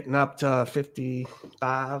 maybe getting up to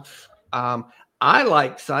 55. I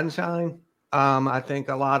like sunshine. I think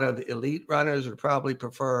a lot of elite runners would probably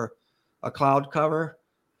prefer a cloud cover,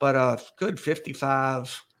 but a good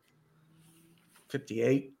 55,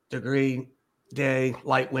 58 degree day,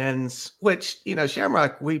 light winds, which,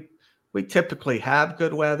 Shamrock, we typically have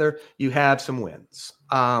good weather. You have some winds.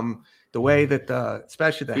 The way that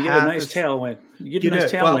especially the you half, get a nice tailwind. You get a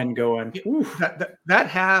nice tailwind going. That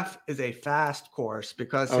half is a fast course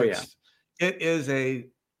because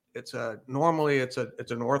normally it's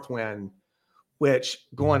a north wind, which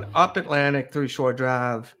going up Atlantic through Shore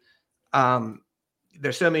Drive,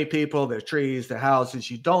 there's so many people, there's trees, the houses,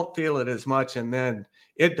 you don't feel it as much, and then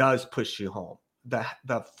it does push you home.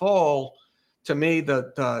 The fall, to me,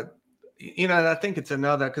 I think it's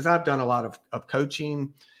another, because I've done a lot of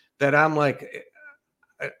coaching, that I'm like,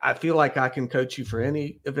 I feel like I can coach you for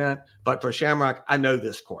any event, but for Shamrock, I know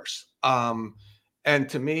this course. And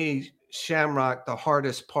to me, Shamrock, the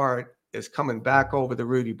hardest part is coming back over the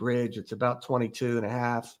Rudy Bridge. It's about 22 and a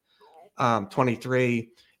half, 23,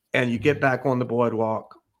 and you get back on the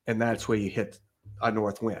boardwalk, and that's where you hit a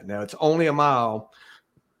north wind. Now, it's only a mile,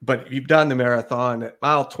 but you've done the marathon at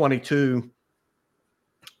mile 22.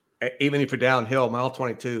 Even if you're downhill, mile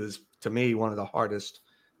 22 is, to me, one of the hardest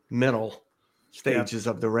mental stages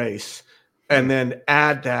of the race. And then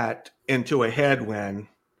add that into a headwind.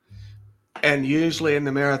 And usually in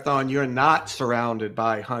the marathon, you're not surrounded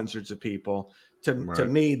by hundreds of people. to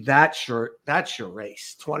me, that's your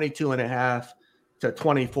race. 22.5 to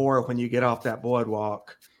 24 when you get off that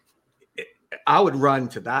boardwalk. I would run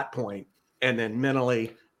to that point, and then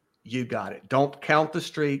mentally, you got it. Don't count the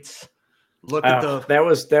streets. Look at that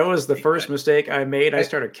was the first mistake I made. I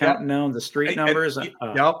started counting down the street numbers.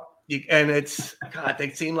 Yep. And it's, God,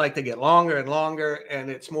 they seem like they get longer and longer, and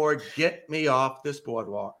it's more get me off this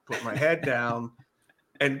boardwalk, put my head down,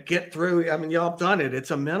 and get through. I mean, y'all have done it.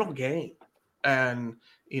 It's a mental game. And,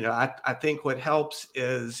 I think what helps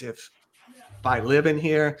is if by living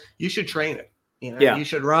here, you should train it. You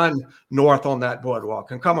should run north on that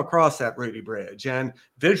boardwalk and come across that Rudy Bridge and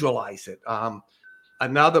visualize it.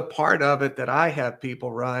 Another part of it that I have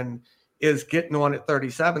people run is getting on at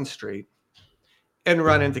 37th Street and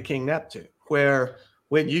run into King Neptune, where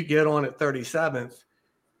when you get on at 37th,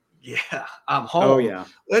 I'm home. Oh, yeah.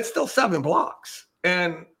 It's still 7 blocks.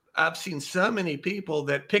 And I've seen so many people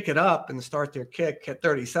that pick it up and start their kick at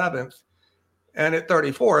 37th, and at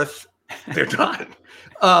 34th, they're done.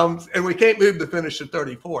 And we can't move the finish at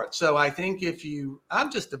 34th. So I think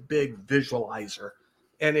I'm just a big visualizer.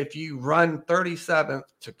 And if you run 37th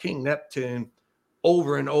to King Neptune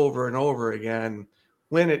over and over and over again,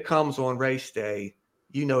 when it comes on race day,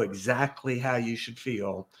 you know exactly how you should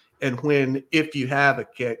feel. And if you have a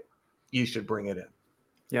kick, you should bring it in.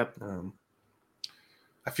 Yep.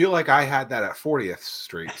 I feel like I had that at 40th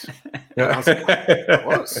Street. I was like,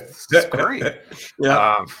 this is great.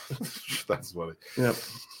 Yeah. That's what. Yep.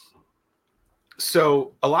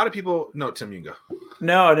 So a lot of people. No, Tim, you can go.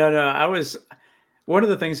 No. One of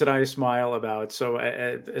the things that I smile about, so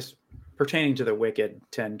as pertaining to the Wicked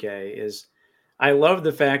 10K, is I love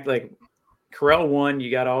the fact, like, Corral 1,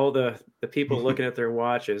 you got all the people looking at their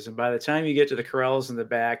watches, and by the time you get to the corrals in the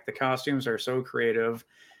back, the costumes are so creative.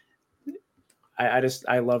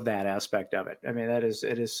 I love that aspect of it. I mean, it is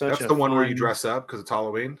such. That's the one where you dress up because it's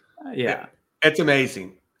Halloween. Yeah, it's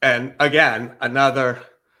amazing. And again, another.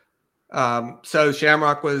 So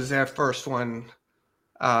Shamrock was their first one,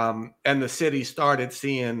 and the city started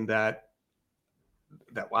seeing that.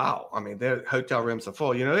 Wow, I mean, their hotel rooms are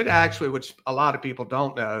full. It actually, which a lot of people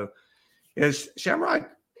don't know, is Shamrock.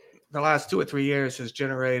 The last 2 or 3 years has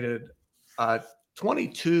generated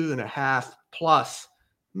 $22.5+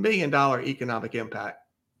 million economic impact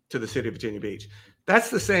to the city of Virginia Beach. That's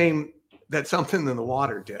the same that Something in the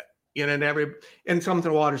Water did. And Something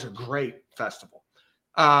in the Water is a great festival.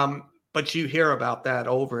 But you hear about that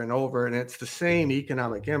over and over, and it's the same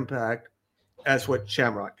economic impact as what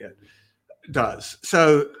Shamrock does.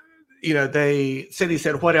 So, the city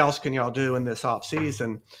said, what else can y'all do in this off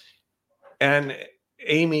season? And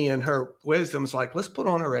Amy and her wisdom's like, let's put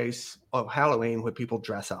on a race of Halloween where people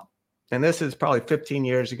dress up. And this is probably 15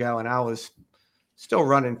 years ago, and I was still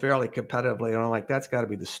running fairly competitively. And I'm like, that's got to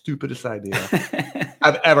be the stupidest idea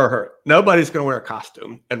I've ever heard. Nobody's going to wear a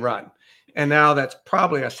costume and run. And now that's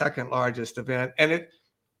probably our second largest event. And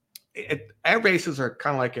our races are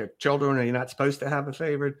kind of like your children, and you're not supposed to have a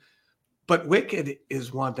favorite. But Wicked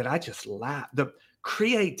is one that I just laugh. The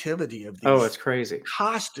creativity of these it's crazy.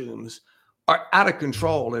 Costumes are out of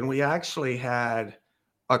control. And we actually had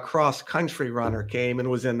a cross-country runner came and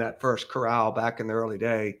was in that first corral back in the early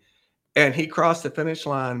day. And he crossed the finish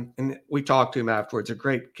line, and we talked to him afterwards. A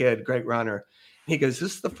great kid, great runner. He goes,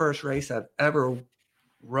 this is the first race I've ever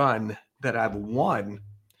run that I've won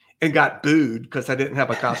and got booed because I didn't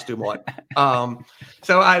have a costume on.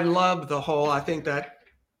 So I love I think that,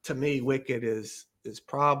 to me, Wicked is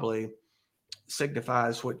probably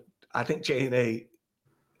signifies what I think JNA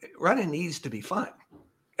running needs to be fun.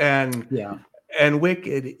 And and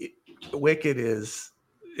Wicked is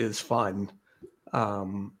fun.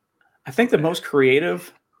 I think the most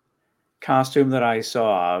creative costume that I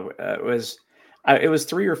saw was it was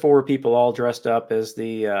 3 or 4 people all dressed up as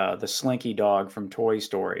the Slinky dog from Toy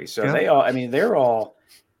Story. So they're all.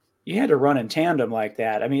 You had to run in tandem like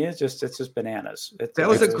that. I mean, it's just bananas. That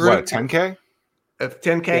was a group. 10K?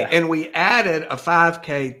 10K, and we added a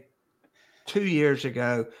 5K 2 years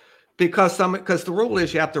ago because the rule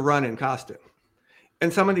is you have to run in costume,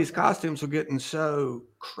 and some of these costumes were getting so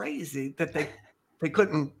crazy that they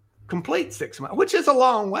couldn't complete 6 miles, which is a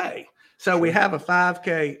long way. So we have a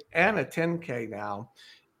 5K and a 10K now,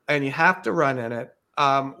 and you have to run in it.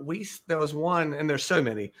 There was one, and there's so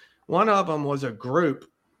many. One of them was a group,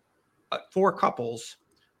 4 couples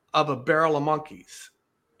of a barrel of monkeys.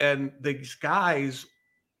 And these guys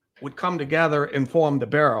would come together and form the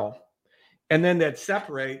barrel, and then they'd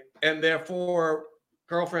separate, and their 4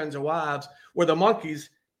 girlfriends or wives were the monkeys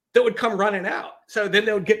that would come running out. So then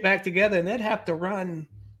they would get back together, and they'd have to run.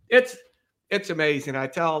 It's amazing. I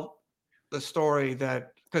tell the story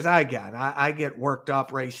that because I get worked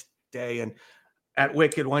up race day, and at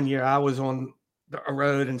Wicked one year I was on a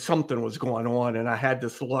road and something was going on, and I had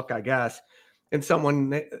this look, I guess, and someone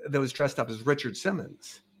that was dressed up as Richard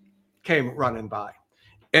Simmons came running by.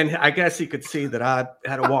 And I guess he could see that I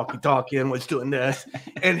had a walkie-talkie and was doing this.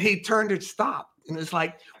 And he turned to stop and was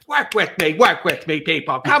like, work with me,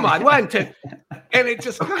 people. Come on, 1, 2. And it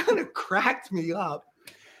just kind of cracked me up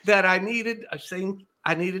that I needed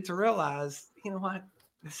to realize, you know what,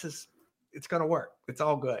 it's going to work. It's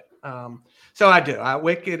all good. So I do.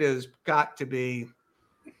 Wicked has got to be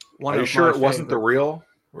one of my Are you sure it wasn't favorite. the real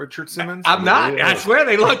Richard Simmons? I'm not. I swear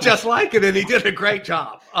they look just like it, and he did a great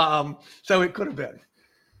job. So it could have been.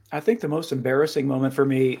 I think the most embarrassing moment for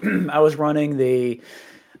me, I was running the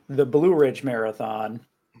Blue Ridge Marathon,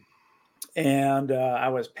 and I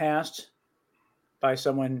was passed by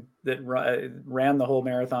someone that ran the whole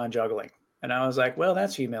marathon juggling. And I was like, well,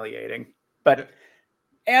 that's humiliating. But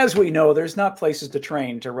as we know, there's not places to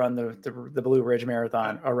train to run the Blue Ridge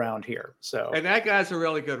Marathon around here. So, and that guy's a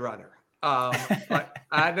really good runner. But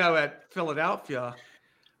I know at Philadelphia,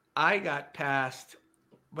 I got passed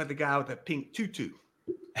by the guy with the pink tutu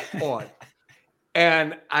on.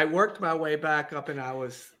 And I worked my way back up, and I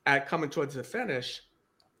was coming towards the finish,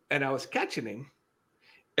 and I was catching him.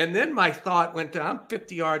 And then my thought went to, I'm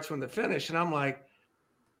 50 yards from the finish, and I'm like,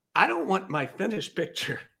 I don't want my finish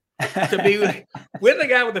picture to be with the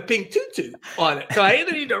guy with the pink tutu on it. So I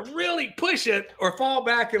either need to really push it or fall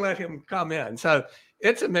back and let him come in. So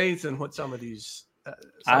it's amazing what some of these.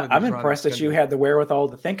 I'm impressed that you had the wherewithal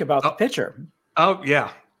to think about the picture. Oh,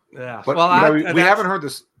 yeah. Yeah. But well, we haven't heard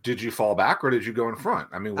this. Did you fall back or did you go in front?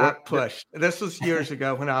 I mean, what I pushed. This was years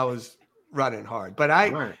ago when I was running hard. But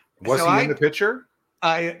was he in the picture?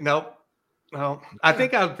 Nope. No, I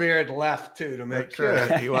think I veered left too to make sure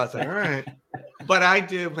that he wasn't. All right. But I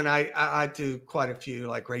do when I do quite a few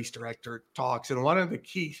like race director talks, and one of the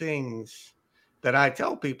key things that I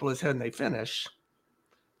tell people is when they finish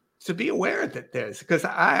to be aware that there's, because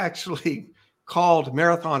I actually called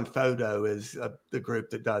Marathon Photo is the group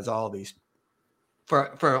that does all these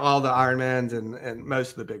for all the Ironmans and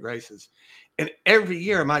most of the big races, and every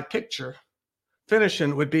year my picture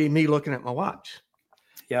finishing would be me looking at my watch.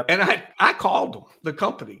 Yep. And I called them, the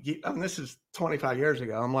company. I mean, this is 25 years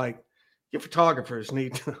ago. I'm like, your photographers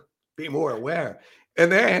need to be more aware. And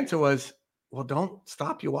their answer was, well, don't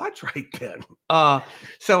stop your watch right then.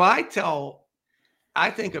 So I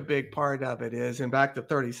think a big part of it is, and back to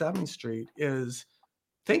 37th Street, is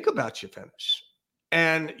think about your finish.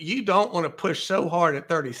 And you don't want to push so hard at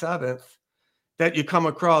 37th that you come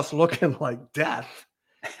across looking like death,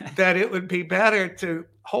 that it would be better to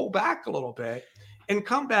hold back a little bit and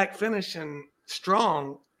come back finishing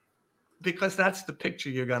strong, because that's the picture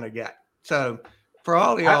you're going to get. So for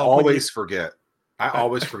all the I always forget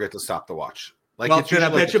to stop the watch. Like, well, I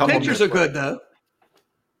bet your pictures are good though.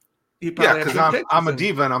 Yeah, because I'm a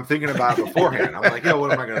diva and I'm thinking about it beforehand. I'm like,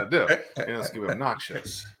 what am I going to do? It's going to be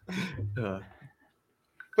obnoxious.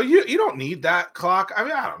 But you don't need that clock. I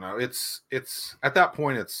mean, I don't know. It's at that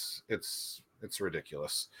point it's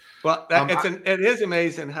ridiculous. Well, it is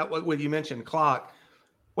amazing how when you mentioned clock,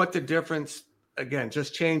 what the difference again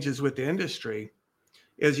just changes with the industry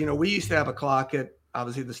is, we used to have a clock at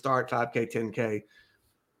obviously the start 5K, 10K,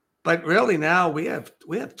 but really now we have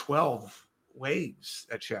 12 waves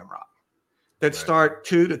at Shamrock that start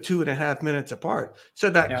 2 to 2.5 minutes apart. So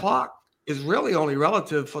that clock is really only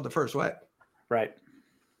relative for the first wave. Right.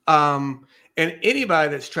 And anybody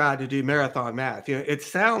that's tried to do marathon math, it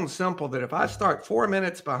sounds simple that if I start 4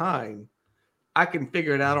 minutes behind, I can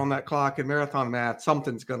figure it out on that clock. In marathon math,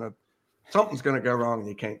 something's gonna go wrong and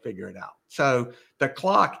you can't figure it out. So the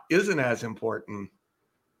clock isn't as important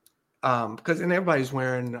because everybody's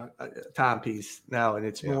wearing a timepiece now, and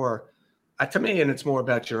it's more to me, and it's more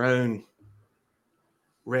about your own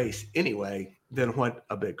race anyway than what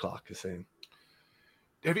a big clock is saying.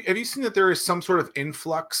 Have you seen that there is some sort of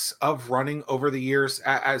influx of running over the years?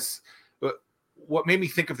 As what made me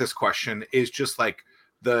think of this question is just like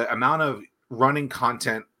the amount of running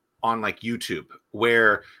content on like YouTube,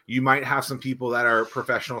 where you might have some people that are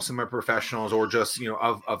professional, semi-professionals, or just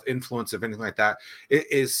of influence, of anything like that.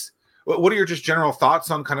 What are your just general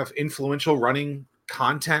thoughts on kind of influential running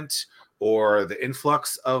content or the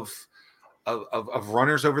influx of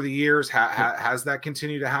runners over the years? Has that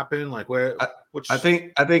continued to happen? Like I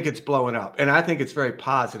think it's blowing up, and I think it's very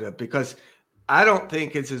positive, because I don't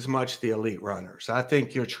think it's as much the elite runners. I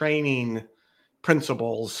think your training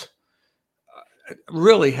principles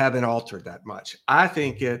really haven't altered that much. I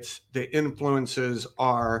think it's the influences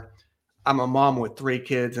are, I'm a mom with 3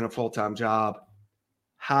 kids and a full-time job.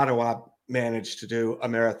 How do I manage to do a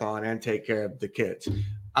marathon and take care of the kids.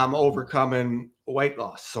 I'm overcoming weight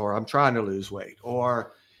loss, or I'm trying to lose weight,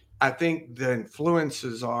 or I think the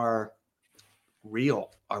influences are real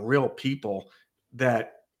people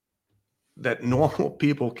that normal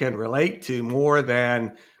people can relate to more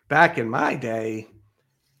than back in my day.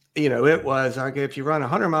 It was like, if you run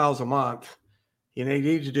 100 miles a month, you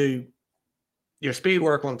need to do your speed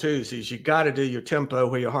work on Tuesdays. You got to do your tempo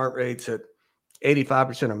where your heart rate's at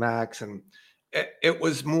 85% of max. And it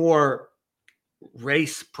was more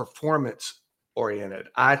race performance oriented.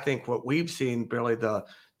 I think what we've seen, Billy, the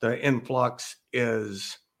influx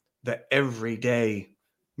is the everyday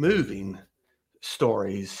moving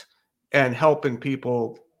stories and helping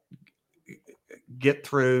people get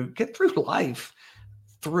through life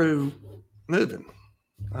through moving.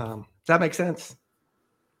 Does that make sense?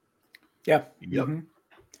 Yeah. Yep.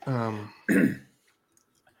 Mm-hmm.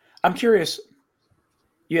 I'm curious.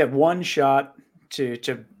 You have one shot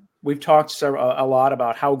to. We've talked a lot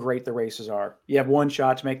about how great the races are. You have one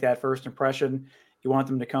shot to make that first impression. You want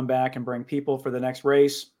them to come back and bring people for the next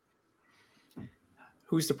race.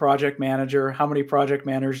 Who's the project manager? How many project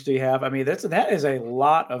managers do you have? I mean, that is a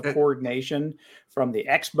lot of coordination from the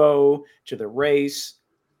expo to the race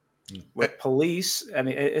with police. I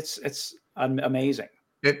mean, it's amazing.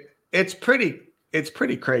 It's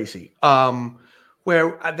pretty crazy.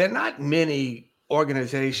 Where there are not many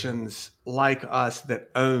organizations like us that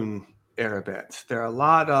own air events. There are a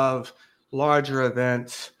lot of larger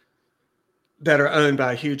events that are owned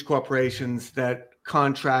by huge corporations that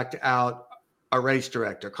contract out a race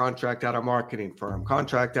director, contract out a marketing firm,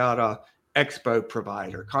 contract out a expo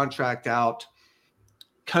provider, contract out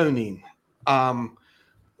coning.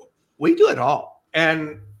 We do it all.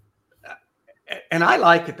 And I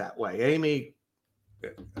like it that way. Amy,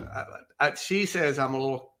 she says I'm a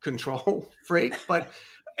little control freak, but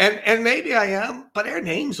and maybe I am, but our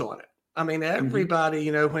name's on it. I mean, everybody,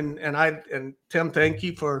 and Tim, thank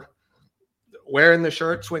you for wearing the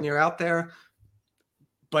shirts when you're out there,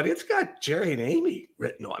 but it's got Jerry and Amy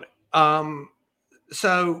written on it.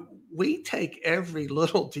 So we take every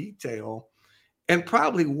little detail and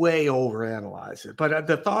probably way overanalyze it. But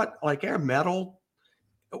the thought, like our metal,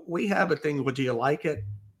 we have a thing. Well, do you like it?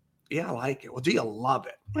 Yeah, I like it. Well, do you love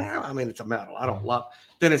it? Well, I mean, it's a metal. I don't love.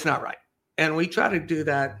 Then it's not right. And we try to do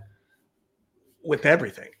that with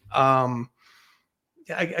everything.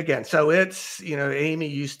 Again, so it's, Amy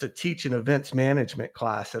used to teach an events management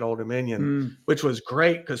class at Old Dominion, which was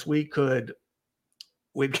great because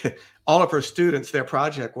all of her students, their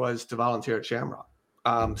project was to volunteer at Shamrock.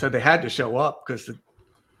 So they had to show up because the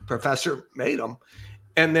professor made them.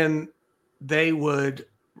 And then they would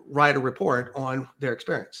write a report on their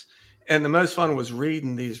experience. And the most fun was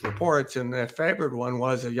reading these reports. And their favorite one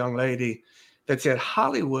was a young lady that said,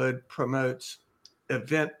 Hollywood promotes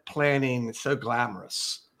event planning. It's so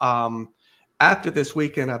glamorous. After this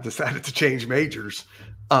weekend, I've decided to change majors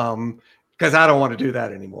because I don't want to do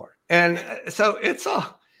that anymore. And so it's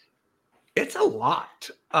a lot.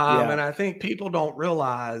 And I think people don't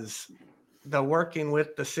realize the working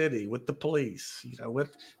with the city, with the police,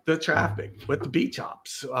 with the traffic, with the beach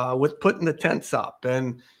ops, with putting the tents up,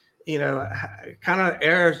 and kind of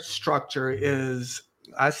air structure is,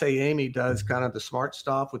 I say Amy does kind of the smart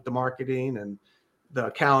stuff with the marketing and the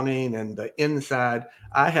accounting and the inside.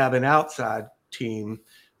 I have an outside team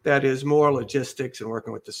that is more logistics and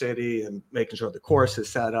working with the city and making sure the course is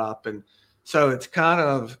set up. And so it's kind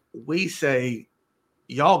of, we say,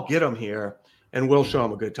 y'all get them here and we'll show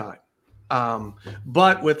them a good time.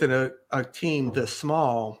 But with a team this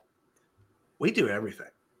small, we do everything.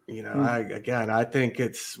 I think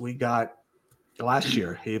we got last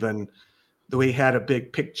year, even we had a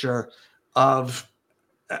big picture of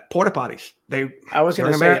porta potties. I was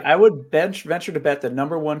going to say, I would venture to bet the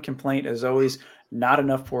number one complaint is always not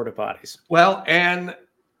enough porta potties. Well, and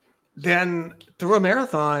then through a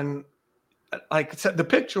marathon, like the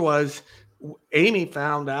picture was, Amy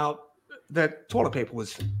found out that toilet paper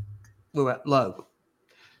was low.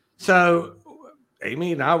 So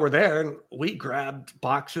Amy and I were there and we grabbed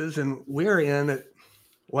boxes and we're in at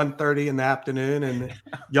 1:30 in the afternoon, and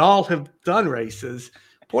y'all have done races.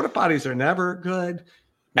 Porta potties are never good.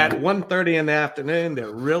 At 1:30 in the afternoon,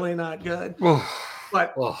 they're really not good.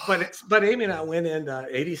 But Amy and I went into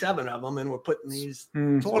 87 of them and we're putting these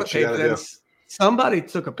toilet paper in. Somebody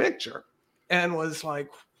took a picture and was like,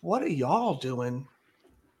 what are y'all doing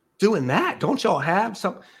that? Don't y'all have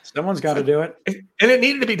some? Someone's got to do it. And it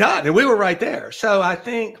needed to be done. And we were right there. So I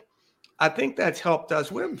think that's helped us.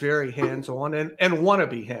 We're very hands-on and want to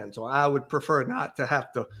be hands-on. I would prefer not to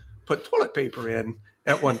have to put toilet paper in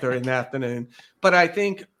at 1:30 in the afternoon. But I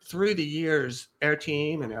think through the years, our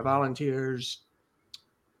team and our volunteers,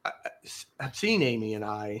 I've seen Amy and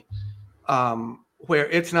I, where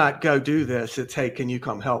it's not go do this, it's hey, can you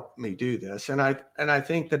come help me do this? And I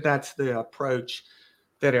think that that's the approach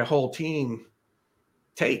that our whole team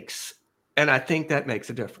takes, and I think that makes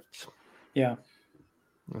a difference. Yeah.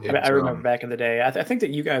 I remember back in the day. I think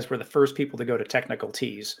that you guys were the first people to go to technical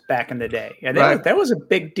tees back in the day, and that was a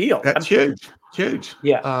big deal. That's huge.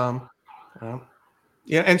 Yeah.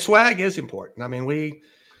 Yeah, and swag is important. I mean,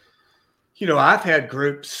 I've had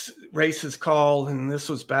races called, and this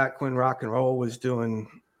was back when rock and roll was doing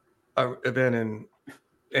an event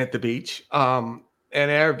at the beach. And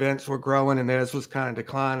our events were growing and theirs was kind of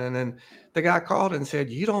declining. And the guy called and said,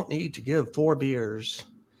 you don't need to give 4 beers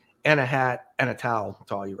and a hat and a towel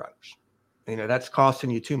to all your runners. That's costing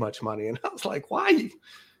you too much money. And I was like, why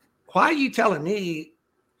are you telling me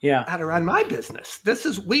how to run my business?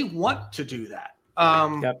 We want to do that.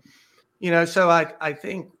 So I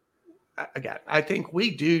think, again, I think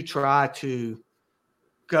we do try to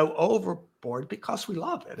go overboard because we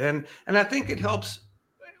love it. And I think it helps.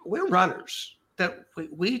 We're runners that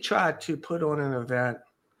we try to put on an event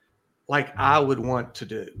like I would want to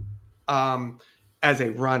do as a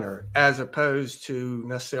runner, as opposed to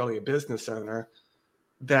necessarily a business owner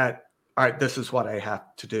that, all right, this is what I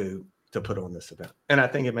have to do to put on this event. And I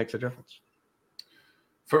think it makes a difference.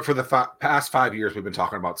 For the past 5 years, we've been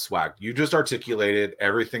talking about swag. You just articulated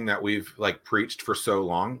everything that we've preached for so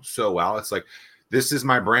long, so well. It's like, this is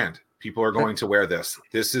my brand. People are going to wear this.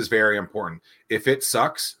 This is very important. If it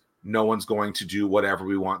sucks, no one's going to do whatever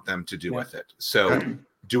we want them to do with it. So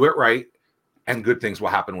do it right, and good things will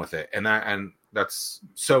happen with it. And that's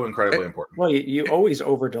so incredibly important. Well, you always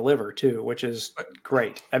over deliver too, which is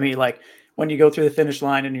great. I mean, when you go through the finish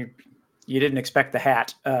line and you didn't expect the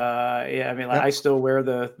hat. I still wear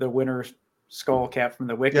the winter skull cap from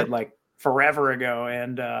the Wicked forever ago.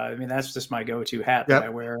 And that's just my go-to hat that I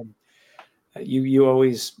wear. You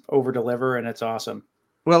always over deliver, and it's awesome.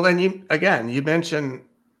 Well, and you mentioned,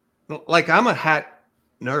 I'm a hat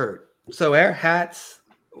nerd. So our hats,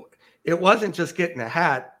 it wasn't just getting a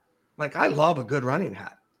hat. I love a good running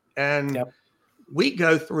hat. And we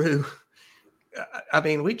go through,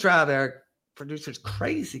 we drive our producers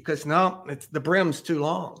crazy because the brim's too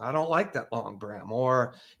long. I don't like that long brim,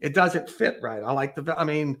 or it doesn't fit right. I like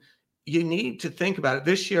you need to think about it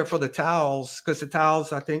this year for the towels, because the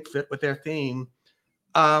towels I think fit with their theme.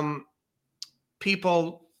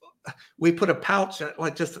 We put a pouch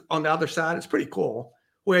just on the other side. It's pretty cool,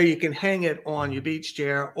 where you can hang it on your beach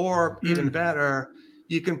chair, or even better,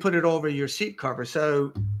 you can put it over your seat cover.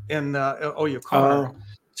 So or your car.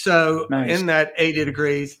 So nice. In that 80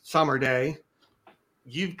 degrees summer day,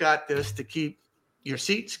 you've got this to keep your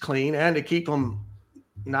seats clean and to keep them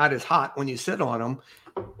not as hot when you sit on them.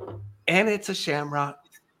 And it's a shamrock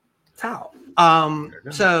towel.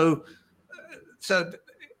 So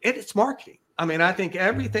it's marketing. I think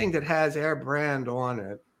everything that has our brand on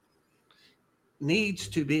it needs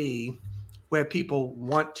to be where people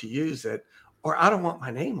want to use it, or I don't want my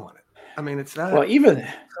name on it. It's not. Well, even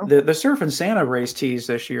the Surf and Santa race tees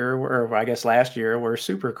this year, or I guess last year, were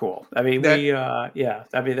super cool. We take a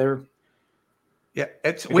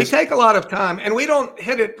lot of time, and we don't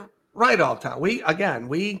hit it right all the time. We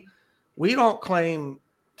don't claim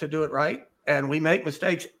to do it right, and we make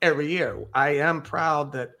mistakes every year. I am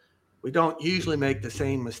proud that we don't usually make the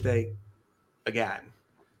same mistake again.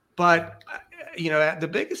 But the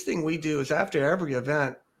biggest thing we do is after every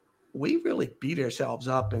event, we really beat ourselves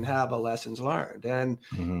up and have a lessons learned. And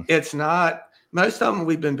it's not, most of them,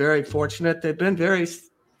 we've been very fortunate. They've been very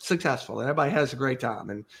successful, and everybody has a great time.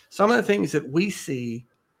 And some of the things that we see,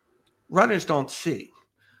 runners don't see,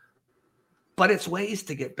 but it's ways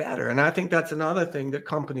to get better. And I think that's another thing that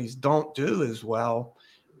companies don't do as well,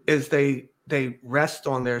 is they rest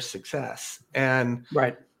on their success. And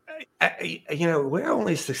right. We're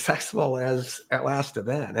only successful as our last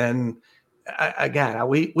event. And again,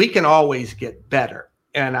 we can always get better.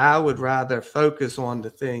 And I would rather focus on the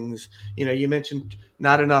things, you mentioned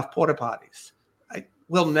not enough porta potties.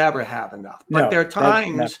 We'll never have enough. But there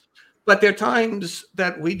are times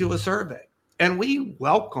that we do a survey and we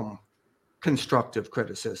welcome constructive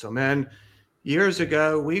criticism. And years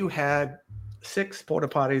ago, we had 6 porta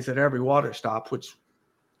potties at every water stop, which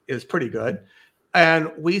is pretty good.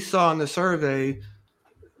 And we saw in the survey,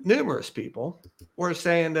 numerous people were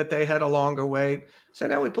saying that they had a longer wait. So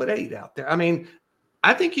now we put 8 out there. I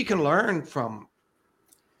think you can learn from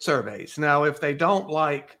surveys. Now, if they don't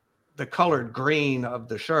like the colored green of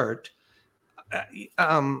the shirt,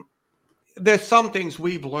 there's some things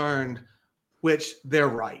we've learned which they're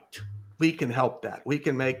right. we can help that. We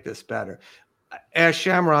can make this better. As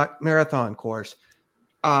Shamrock Marathon course,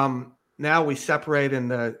 now we separate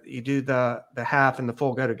you do the half and the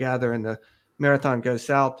full go together and the marathon goes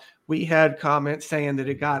south. We had comments saying that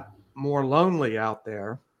it got more lonely out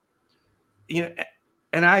there. And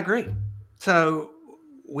I agree. So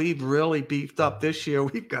we've really beefed up this year.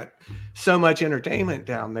 We've got so much entertainment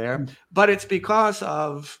down there, but it's because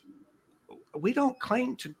of, we don't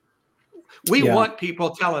claim to, we want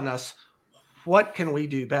people telling us, what can we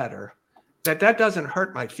do better? That doesn't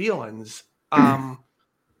hurt my feelings.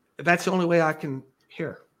 That's the only way I can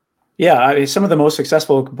hear. Yeah, I mean, some of the most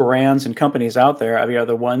successful brands and companies out there, I mean, are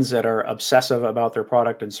the ones that are obsessive about their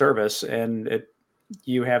product and service, and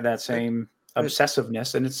you have that same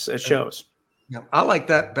obsessiveness, and it shows. Yeah, I like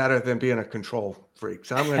that better than being a control freak.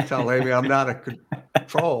 So I'm going to tell Amy I'm not a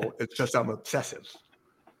control. It's just I'm obsessive.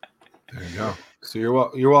 There you go. So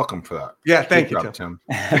you're welcome for that. Yeah, thank you, Tim.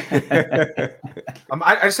 I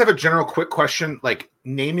just have a general quick question. Like,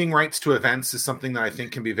 naming rights to events is something that I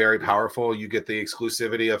think can be very powerful. You get the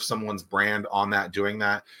exclusivity of someone's brand on that, doing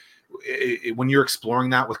that. When you're exploring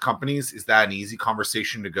that with companies, is that an easy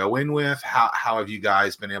conversation to go in with? How have you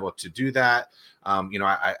guys been able to do that?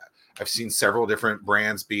 I've seen several different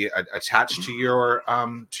brands be attached to your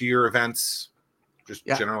events. Just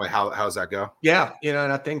generally, how does that go? Yeah, and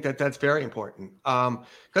I think that's very important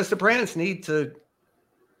because the brands need to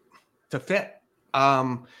fit.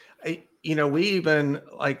 We even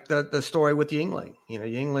like the story with Yuengling.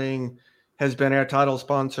 Yuengling has been our title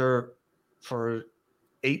sponsor for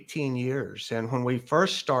 18 years, and when we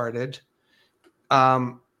first started,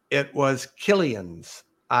 it was Killian's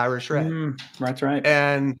Irish Red. That's right.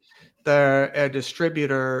 And a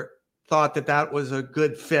distributor thought that was a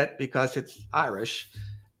good fit because it's Irish.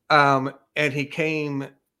 And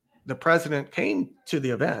the president came to the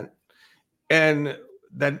event, and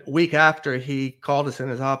then week after he called us in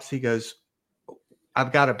his office, he goes,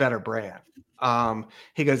 I've got a better brand.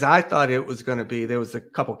 He goes, I thought it was going to be, there was a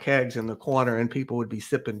couple kegs in the corner and people would be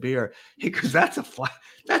sipping beer. He goes, that's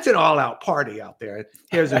an all out party out there.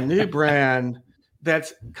 Here's a new brand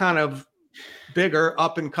that's kind of bigger,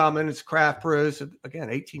 up and coming. It's craft brews. Again,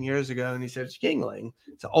 18 years ago. And he said, it's Yuengling.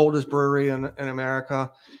 It's the oldest brewery in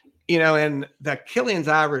America. And the Killian's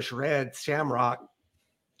Irish Red Shamrock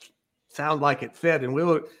sound like it fit. And we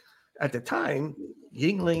were, at the time,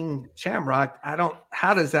 Yuengling Shamrock,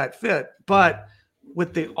 how does that fit? But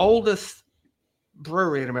with the oldest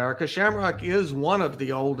brewery in America, Shamrock is one of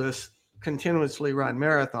the oldest continuously run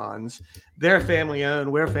marathons. They're family owned.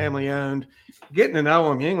 We're family owned. Getting to know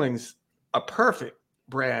them, Yuengling's a perfect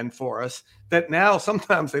brand for us that now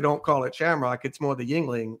sometimes they don't call it Shamrock. It's more the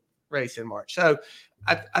Yuengling race in March. So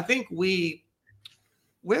I think we're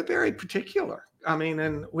very particular. I mean,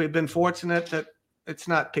 and we've been fortunate that it's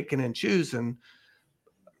not picking and choosing,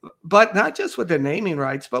 but not just with the naming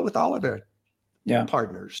rights, but with all of their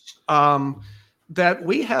partners, that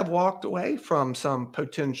we have walked away from some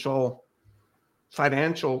potential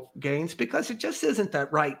financial gains because it just isn't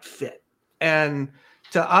that right fit. And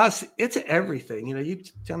to us, it's everything.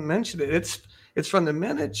 You mentioned it. It's from the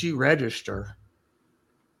minute you register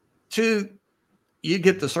to you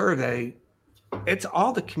get the survey. It's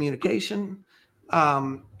all the communication.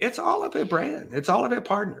 It's all of a brand. It's all of our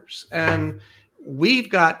partners. And we've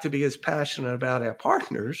got to be as passionate about our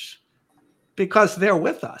partners because they're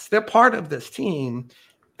with us. They're part of this team.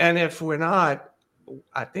 And if we're not,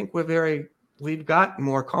 I think we've gotten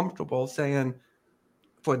more comfortable saying,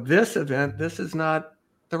 for this event, this is not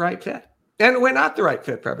the right fit. And we're not the right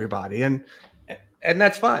fit for everybody. And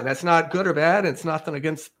that's fine. That's not good or bad. It's nothing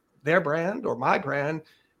against their brand or my brand.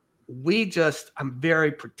 I'm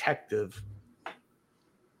very protective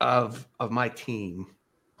of my team.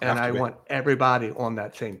 And I want everybody on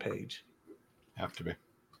that same page. Have to be.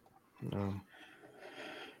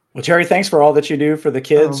 Well, Terry, thanks for all that you do for the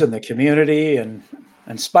kids and the community and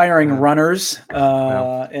inspiring runners.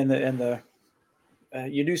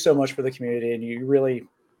 You do so much for the community, and you really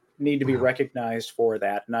need to be recognized for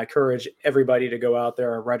that. And I encourage everybody to go out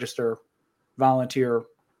there, register, volunteer,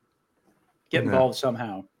 get involved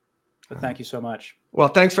somehow. But thank you so much. Well,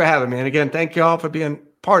 thanks for having me. And again, thank you all for being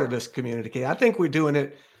part of this community. I think we're doing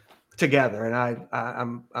it together. And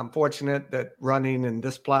I'm fortunate that running in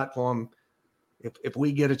this platform, if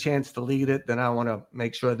we get a chance to lead it, then I want to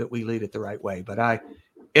make sure that we lead it the right way. But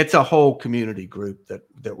it's a whole community group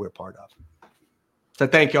that we're part of. So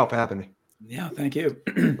thank you all for having me. Yeah, thank you.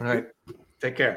 All right. Take care.